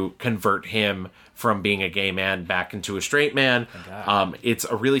trying to convert him from being a gay man back into a straight man. It's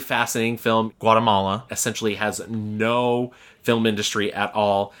a really fascinating film. Guatemala essentially has no film industry at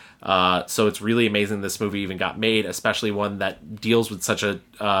all. So it's really amazing this movie even got made, especially one that deals with such a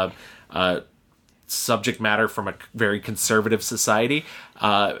subject matter from a very conservative society.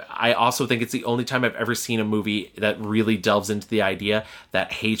 I also think it's the only time I've ever seen a movie that really delves into the idea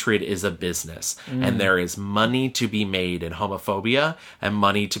that hatred is a business and there is money to be made in homophobia and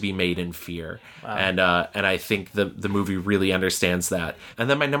money to be made in fear. Wow. And I think the movie really understands that. And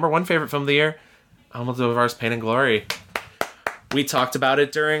then my number one favorite film of the year, Almodovar's Pain and Glory. We talked about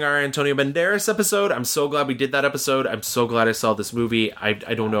it during our Antonio Banderas episode. I'm so glad we did that episode. I'm so glad I saw this movie. I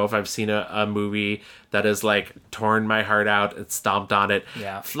don't know if I've seen a movie that has like torn my heart out and stomped on it,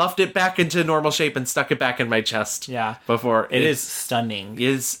 fluffed it back into normal shape and stuck it back in my chest. Yeah. Before. It is stunning. It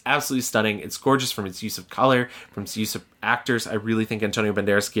is absolutely stunning. It's gorgeous from its use of color, from its use of actors. I really think Antonio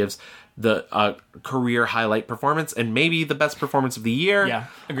Banderas gives the career highlight performance and maybe the best performance of the year. Yeah,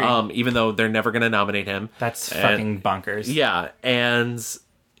 agreed. Even though they're never going to nominate him. That's fucking bonkers. Yeah, and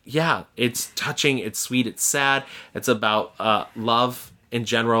yeah, it's touching, it's sweet, it's sad. It's about love in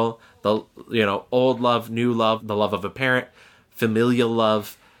general, the old love, new love, the love of a parent, familial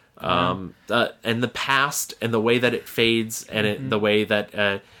love, and the past and the way that it fades and the way that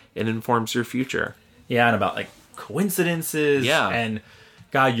it informs your future. Yeah, and about like coincidences. Yeah, and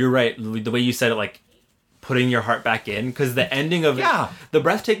God, you're right. The way you said it, like putting your heart back in, because the ending of it, the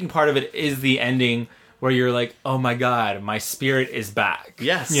breathtaking part of it is the ending where you're like, oh my God, my spirit is back.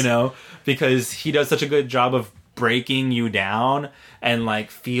 Yes. Because he does such a good job of breaking you down and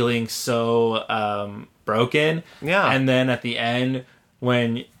like feeling so broken. Yeah. And then at the end,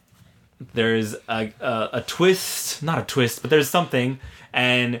 when there's a twist, not a twist, but there's something,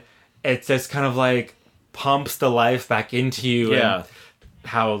 and it just kind of like pumps the life back into you. Yeah. And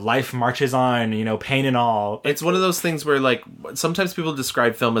how life marches on, pain and all. It's one of those things where, like, sometimes people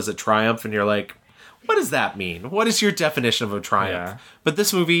describe film as a triumph, and you're like, what does that mean? What is your definition of a triumph? Yeah. But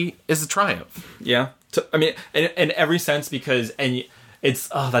this movie is a triumph. Yeah. I mean, in every sense, because, it's,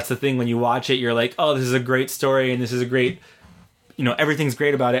 that's the thing, when you watch it, you're like, oh, this is a great story, and this is a great, everything's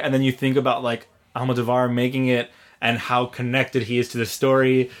great about it, and then you think about, like, Almodovar making it, and how connected he is to the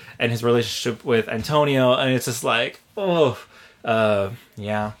story, and his relationship with Antonio, and it's just like,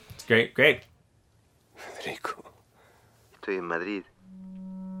 yeah, it's great. Federico. Estoy en Madrid.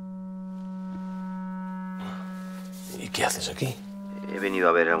 ¿Y qué haces aquí? He venido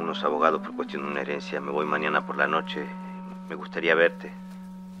a ver a unos abogados por cuestión de una herencia. Me voy mañana por la noche. Me gustaría verte.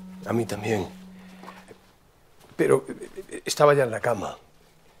 A mí también. Pero estaba ya en la cama.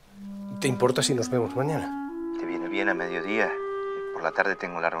 ¿Te importa si nos vemos mañana? ¿Te viene bien a mediodía? Por la tarde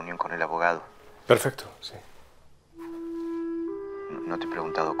tengo la reunión con el abogado. Perfecto, sí. No te he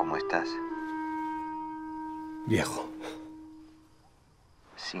preguntado cómo estás. Viejo.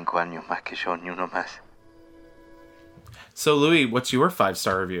 5 años más que yo, ni uno más. So, Louis, what's your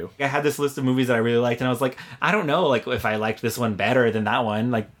 5-star review? I had this list of movies that I really liked, and I was like, I don't know, like, if I liked this one better than that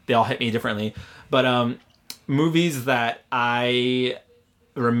one. Like, they all hit me differently. But movies that I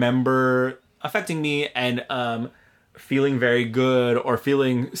remember affecting me and feeling very good or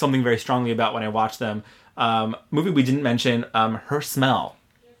feeling something very strongly about when I watched them. Movie we didn't mention, Her Smell.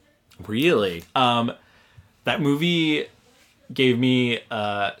 Really? That movie gave me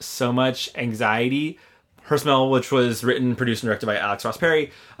so much anxiety. Her Smell, which was written, produced, and directed by Alex Ross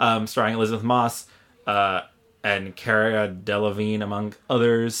Perry, starring Elizabeth Moss and Cara Delevingne, among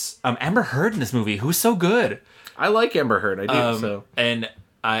others. Amber Heard in this movie, who's so good. I like Amber Heard, I do. So. And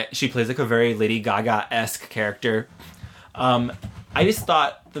she plays like a very Lady Gaga-esque character. I just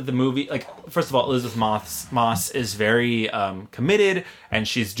thought that the movie, like, first of all, Elizabeth Moss is very committed, and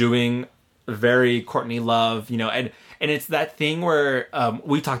she's doing very Courtney Love, and it's that thing where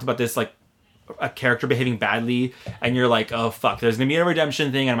we talked about this, like, a character behaving badly, and you're like, oh fuck, there's gonna be a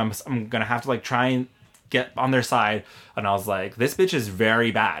redemption thing, and I'm gonna have to like try and get on their side. And I was like, this bitch is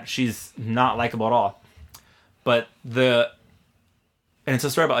very bad. She's not likable at all. But and it's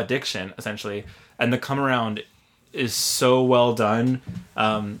a story about addiction, essentially, and the come around is so well done.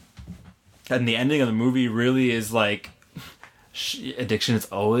 And the ending of the movie really is like, addiction is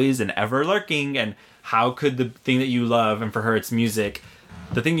always and ever lurking, and how could the thing that you love, and for her it's music,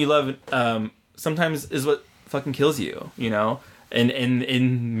 the thing you love sometimes is what fucking kills you, And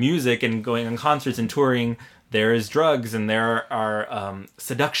in music and going on concerts and touring, there is drugs and there are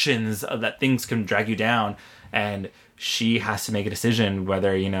seductions that things can drag you down, and she has to make a decision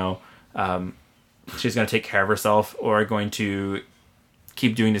whether she's going to take care of herself or going to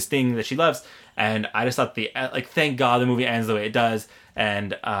keep doing this thing that she loves. And I just thought thank God the movie ends the way it does.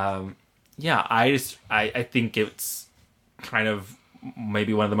 And I think it's kind of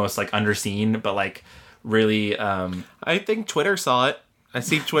maybe one of the most like underseen, but like really I think Twitter saw it. I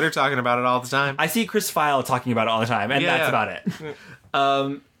see Twitter talking about it all the time. I see Chris File talking about it all the time, and that's about it.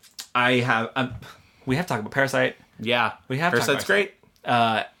 we have to talk about Parasite. Yeah, we have. Parasite's great.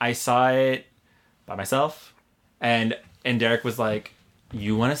 I saw it by myself, and Derek was like,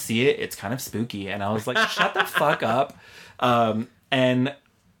 "You want to see it? It's kind of spooky." And I was like, "Shut the fuck up." And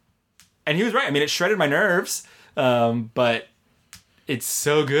he was right. I mean, it shredded my nerves, but it's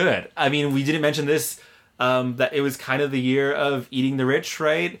so good. I mean, we didn't mention this, that it was kind of the year of Eating the Rich,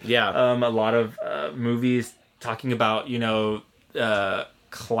 right? Yeah. A lot of movies talking about,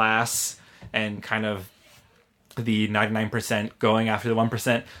 class and kind of the 99% going after the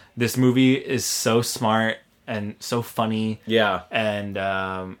 1%. This movie is so smart and so funny. Yeah. And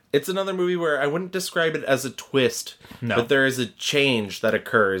it's another movie where I wouldn't describe it as a twist, but there is a change that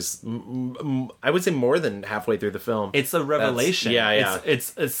occurs. I would say more than halfway through the film. It's a revelation. Yeah.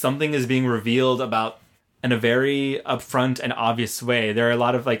 It's something is being revealed about in a very upfront and obvious way. There are a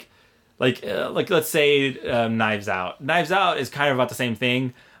lot of like let's say Knives Out. Knives Out is kind of about the same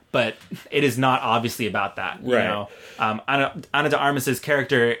thing, but it is not obviously about that. You know, Ana de Armas's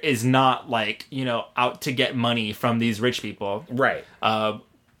character is not out to get money from these rich people, right?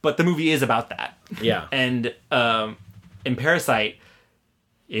 But the movie is about that. Yeah, and in Parasite,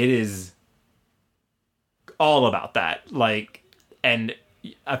 it is all about that. And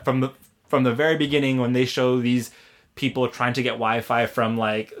from the very beginning, when they show these people trying to get Wi-Fi from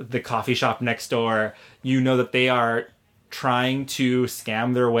the coffee shop next door, that they are trying to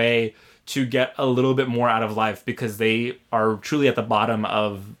scam their way to get a little bit more out of life because they are truly at the bottom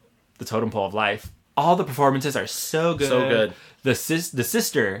of the totem pole of life. All the performances are so good. So good. The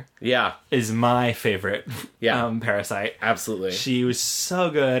sister, is my favorite. Yeah, Parasite. Absolutely, she was so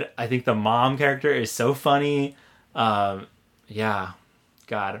good. I think the mom character is so funny. God,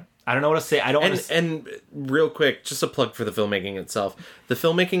 I don't know what to say. I don't want to. And real quick, just a plug for the filmmaking itself. The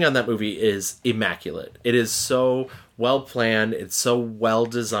filmmaking on that movie is immaculate. It is so well planned. It's so well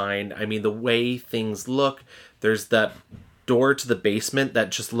designed. I mean, the way things look. There's that door to the basement that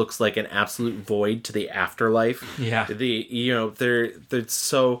just looks like an absolute void to the afterlife. Yeah. There's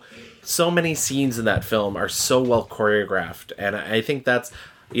so many scenes in that film are so well choreographed, and I think that's.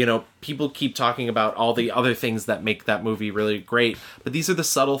 People keep talking about all the other things that make that movie really great, but these are the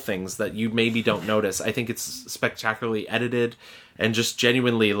subtle things that you maybe don't notice. I think it's spectacularly edited and just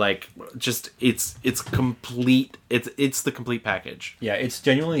genuinely it's complete. It's the complete package. Yeah, it's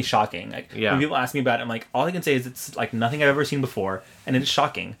genuinely shocking. When people ask me about it, I'm like, all I can say is it's like nothing I've ever seen before, and it's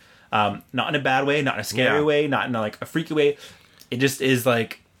shocking. Not in a bad way, not in a scary way, not in a freaky way. It just is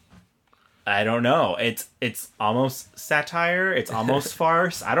I don't know. It's almost satire. It's almost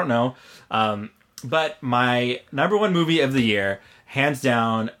farce. I don't know. But my number one movie of the year, hands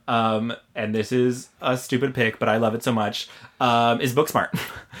down, and this is a stupid pick, but I love it so much, is Booksmart.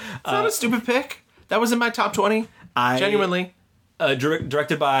 It's not a stupid pick. That was in my top 20. Genuinely.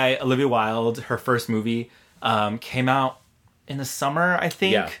 Directed by Olivia Wilde. Her first movie came out in the summer, I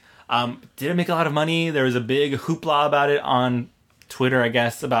think. Yeah. Didn't make a lot of money. There was a big hoopla about it on Twitter, I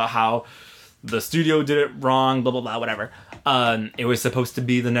guess, about how the studio did it wrong, blah, blah, blah, whatever. It was supposed to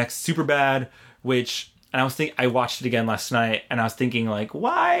be the next Superbad, and I watched it again last night, and I was thinking,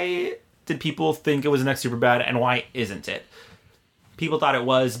 why did people think it was the next Superbad, and why isn't it? People thought it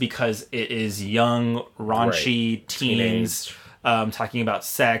was because it is young, raunchy teens talking about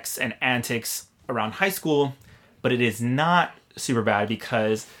sex and antics around high school, but it is not Superbad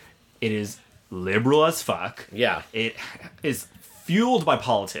because it is liberal as fuck. Yeah. It is fueled by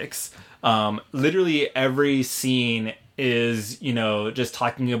politics. Literally every scene is, just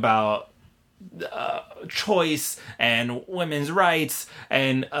talking about choice and women's rights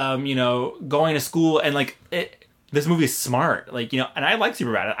and, going to school and this movie is smart. And I like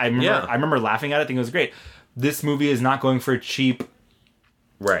Superbad. I remember laughing at it, thinking it was great. This movie is not going for cheap.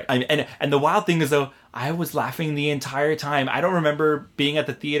 Right. And the wild thing is, though, I was laughing the entire time. I don't remember being at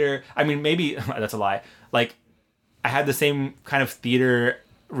the theater. I mean, maybe that's a lie. I had the same kind of theater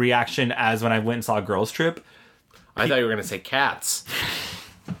reaction as when I went and saw Girls Trip. I thought you were going to say Cats.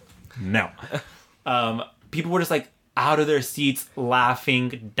 No. People were just out of their seats,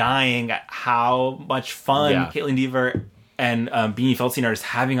 laughing, dying at how much fun Caitlin Dever and Beanie Feldstein are just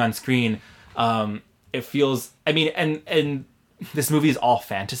having on screen. It feels, and this movie is all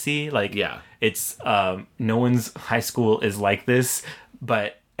fantasy. It's no one's high school is like this,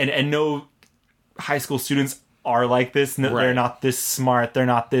 but and no high school students are like this. No, they're not this smart. They're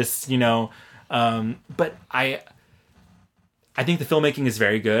not this, but I think the filmmaking is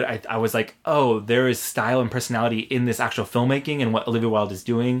very good. I was like, oh, there is style and personality in this actual filmmaking and what Olivia Wilde is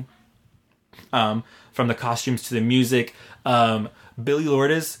doing. From the costumes to the music. Billie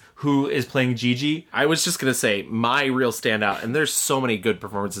Lourdes, who is playing Gigi. I was just going to say, my real standout, and there's so many good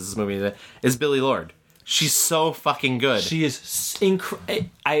performances in this movie, is Billie Lourdes. She's so fucking good. She is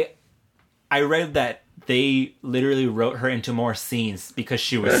I read that they literally wrote her into more scenes because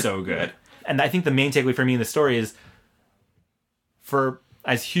she was so good. And I think the main takeaway for me in the story is,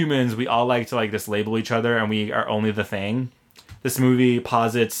 as humans, we all like to like just label each other and we are only the thing. This movie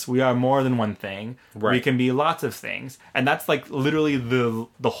posits we are more than one thing. Right. We can be lots of things. And that's like literally the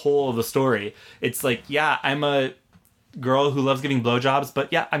whole of the story. It's like, yeah, I'm a girl who loves giving blowjobs, but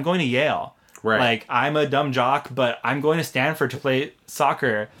yeah, I'm going to Yale. Right. Like, I'm a dumb jock, but I'm going to Stanford to play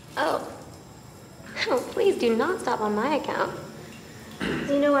soccer. Oh, please do not stop on my account.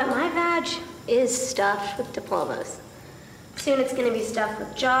 You know what? My badge is stuffed with diplomas. Soon it's going to be stuffed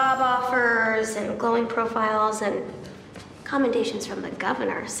with job offers and glowing profiles and commendations from the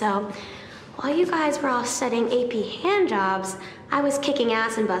governor. So while you guys were all studying AP hand jobs, I was kicking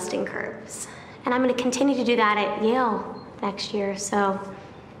ass and busting curves. And I'm going to continue to do that at Yale next year. So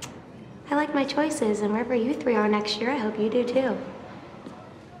I like my choices, and wherever you three are next year, I hope you do too.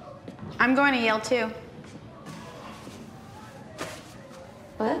 I'm going to Yale too.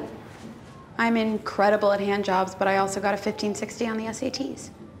 What? I'm incredible at hand jobs, but I also got a 1560 on the SATs.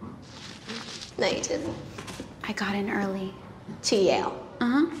 No, you didn't. I got in early. To Yale.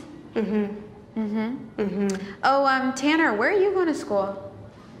 Uh-huh. Oh, Tanner, where are you going to school?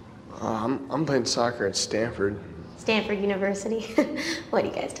 I'm playing soccer at Stanford. Stanford University. What are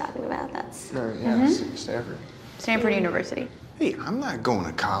you guys talking about? That's... No, yeah, Stanford. Stanford University. Hey, I'm not going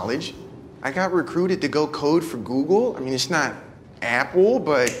to college. I got recruited to go code for Google. I mean, it's not Apple,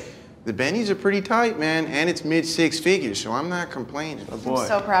 but the bennies are pretty tight, man, and it's mid-six figures, so I'm not complaining. My boy. I'm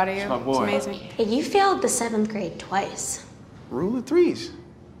so proud of you. My boy. It's amazing. Hey, you failed the 7th grade twice. Rule of threes.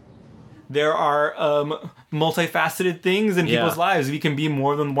 There are multifaceted things in people's lives. We can be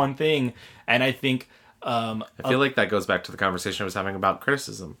more than one thing. And I think... I feel like that goes back to the conversation I was having about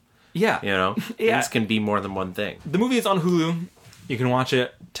criticism. Yeah. You know? Yeah. Things can be more than one thing. The movie is on Hulu. You can watch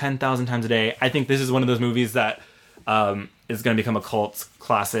it 10,000 times a day. I think this is one of those movies that is going to become a cult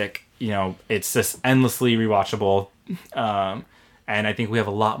classic. You know, it's just endlessly rewatchable. And I think we have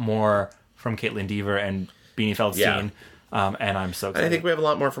a lot more from Caitlin Dever and Beanie Feldstein. And I'm so excited. I think we have a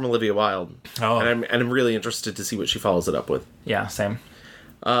lot more from Olivia Wilde. Oh. And I'm really interested to see what she follows it up with. Yeah, same.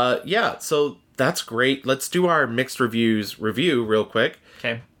 So that's great. Let's do our mixed reviews review real quick.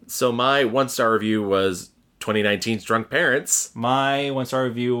 Okay. So my 1-star review was 2019's Drunk Parents. My 1-star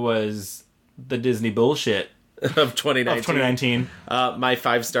review was the Disney bullshit of 2019. My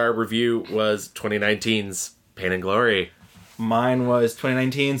 5-star review was 2019's Pain and Glory. Mine was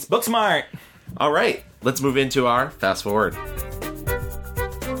 2019's Booksmart. All right, let's move into our fast forward.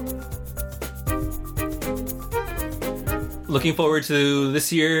 Looking forward to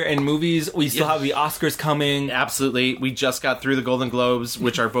this year in movies. We still have the Oscars coming. Absolutely. We just got through the Golden Globes,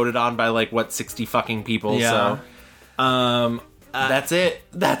 which are voted on by 60 fucking people. Yeah. So that's it.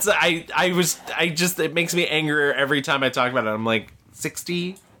 It makes me angrier every time I talk about it. I'm like,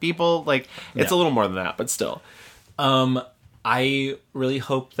 60 people? It's a little more than that, but still. I really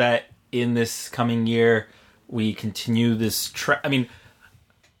hope that in this coming year we continue this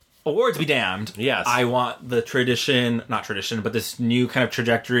awards be damned. Yes. I want the but this new kind of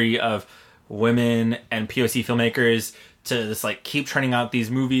trajectory of women and POC filmmakers to just keep churning out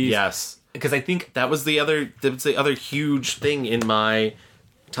these movies. Yes. Because I think that was the other huge thing in my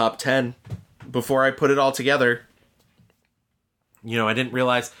top 10 before I put it all together. You know, I didn't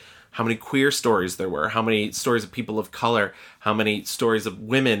realize how many queer stories there were, how many stories of people of color, how many stories of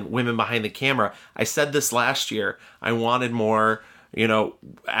women behind the camera. I said this last year. I wanted more,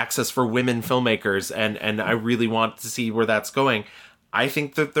 access for women filmmakers, and I really want to see where that's going. I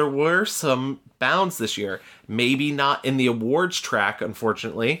think that there were some bounds this year. Maybe not in the awards track,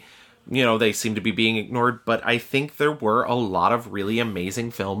 unfortunately. They seem to be being ignored, but I think there were a lot of really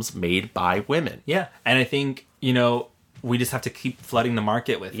amazing films made by women. Yeah, and I think, we just have to keep flooding the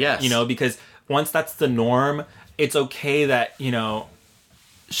market with it, because once that's the norm, it's okay that,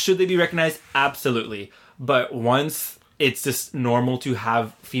 should they be recognized? Absolutely. But once it's just normal to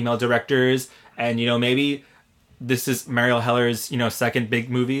have female directors and, maybe this is Marielle Heller's, second big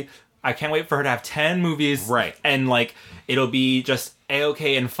movie. I can't wait for her to have 10 movies. Right. And it'll be just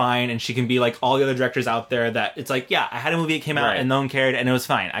A-okay and fine. And she can be like all the other directors out there that it's I had a movie, it came out and no one cared and it was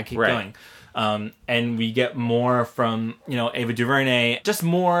fine. I keep going. And we get more from, Ava DuVernay, just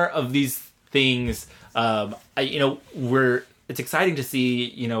more of these things. It's exciting to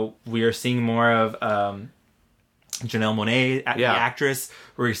see, we are seeing more of Janelle Monáe, the actress.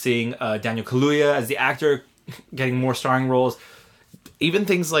 We're seeing Daniel Kaluuya as the actor getting more starring roles. even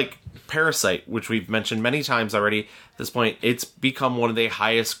things like Parasite, which we've mentioned many times already at this point, it's become one of the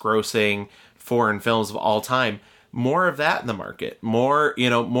highest grossing foreign films of all time. More of that in the market. More,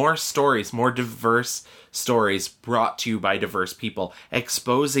 more stories, more diverse stories brought to you by diverse people,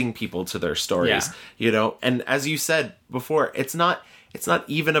 exposing people to their stories, and as you said before, it's not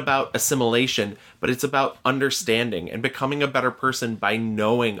even about assimilation, but it's about understanding and becoming a better person by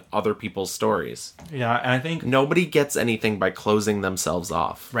knowing other people's stories. Yeah, and I think nobody gets anything by closing themselves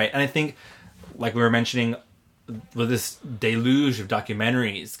off. Right, and I think, like we were mentioning, with this deluge of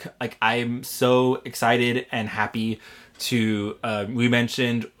documentaries, like I'm so excited and happy to, we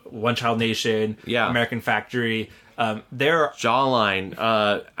mentioned One Child Nation, American Factory, there are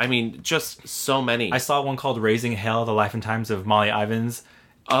Jawline, just so many. I saw one called Raising Hell, The Life and Times of Molly Ivins.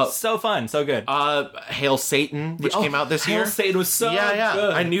 So fun, so good. Hail Satan, which came out this year. Hail Satan was so good.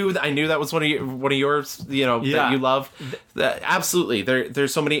 I knew that was one of yours, that you love. Absolutely.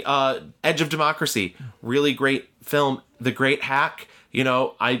 There's so many. Edge of Democracy, really great film. The Great Hack.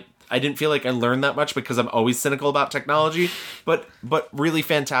 I didn't feel like I learned that much because I'm always cynical about technology, but really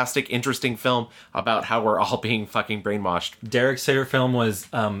fantastic, interesting film about how we're all being fucking brainwashed. Derek's favorite film was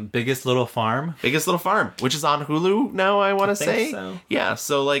Biggest Little Farm. Biggest Little Farm, which is on Hulu now, I want to say. So. Yeah,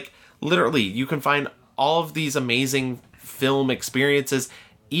 so like literally you can find all of these amazing film experiences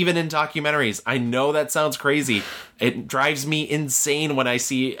even in documentaries. I know that sounds crazy. It drives me insane when I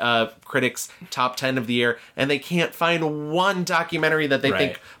see critics' top 10 of the year, and they can't find one documentary that they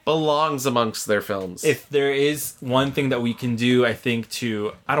think belongs amongst their films. If there is one thing that we can do, I think,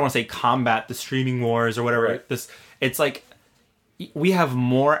 to, I don't want to say combat the streaming wars or whatever, it's like, we have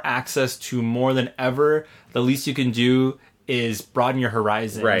more access to more than ever. The least you can do is broaden your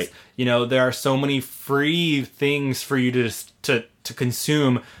horizons. Right. There are so many free things for you to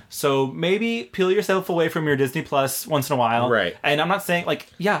consume. So maybe peel yourself away from your Disney Plus once in a while. Right. And I'm not saying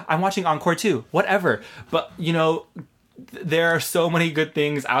I'm watching Encore too, whatever. But there are so many good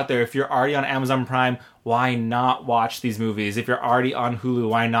things out there. If you're already on Amazon Prime, why not watch these movies? If you're already on Hulu,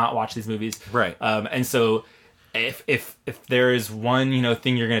 why not watch these movies? Right. And so if there is one,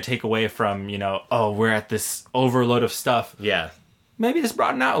 thing you're going to take away from, we're at this overload of stuff. Yeah. Maybe just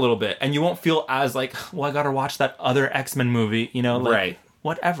broaden out a little bit, and you won't feel as like, well, I got to watch that other X-Men movie, right.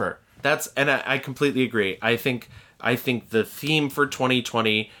 Whatever. And I completely agree. I think the theme for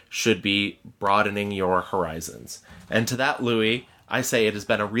 2020 should be broadening your horizons. And to that, Louis, I say it has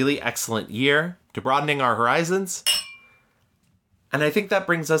been a really excellent year to broadening our horizons. And I think that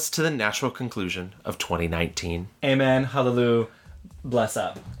brings us to the natural conclusion of 2019. Amen. Hallelujah. Bless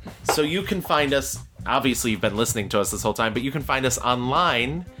up. So you can find us, obviously you've been listening to us this whole time, but you can find us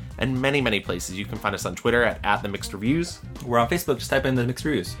online and many, many places. You can find us on Twitter at The Mixed Reviews. We're on Facebook, just type in The Mixed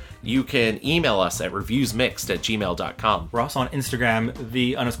Reviews. You can email us at reviewsmixed@gmail.com. We're also on Instagram,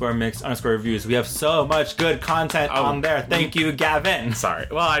 _mixed_reviews. We have so much good content on there. Thank you, Gavin. Sorry.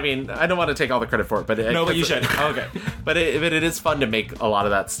 Well, I mean, I don't want to take all the credit for it, but but you should. Okay. But it is fun to make a lot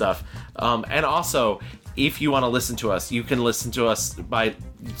of that stuff. And also, if you want to listen to us, you can listen to us by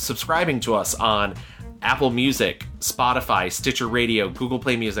subscribing to us on Apple Music, Spotify, Stitcher Radio, Google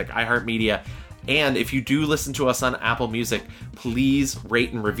Play Music, iHeartMedia. And if you do listen to us on Apple Music, please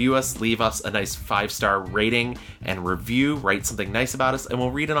rate and review us. Leave us a nice 5-star rating and review. Write something nice about us, and we'll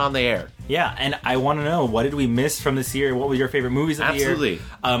read it on the air. Yeah, and I want to know, what did we miss from this year? What were your favorite movies of the year? Absolutely.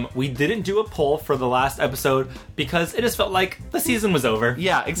 We didn't do a poll for the last episode because it just felt like the season was over.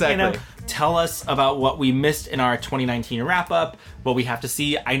 Yeah, exactly. Tell us about what we missed in our 2019 wrap-up, what we have to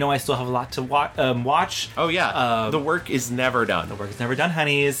see. I know I still have a lot to watch. Oh, yeah. The work is never done. The work is never done,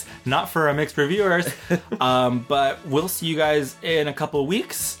 honeys. Not for our mixed reviewers. But we'll see you guys in a couple of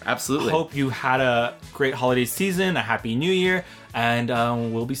weeks. Absolutely. Hope you had a great holiday season, a happy new year, and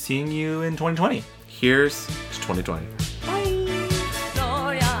we'll be seeing you in 2020. Here's to 2020.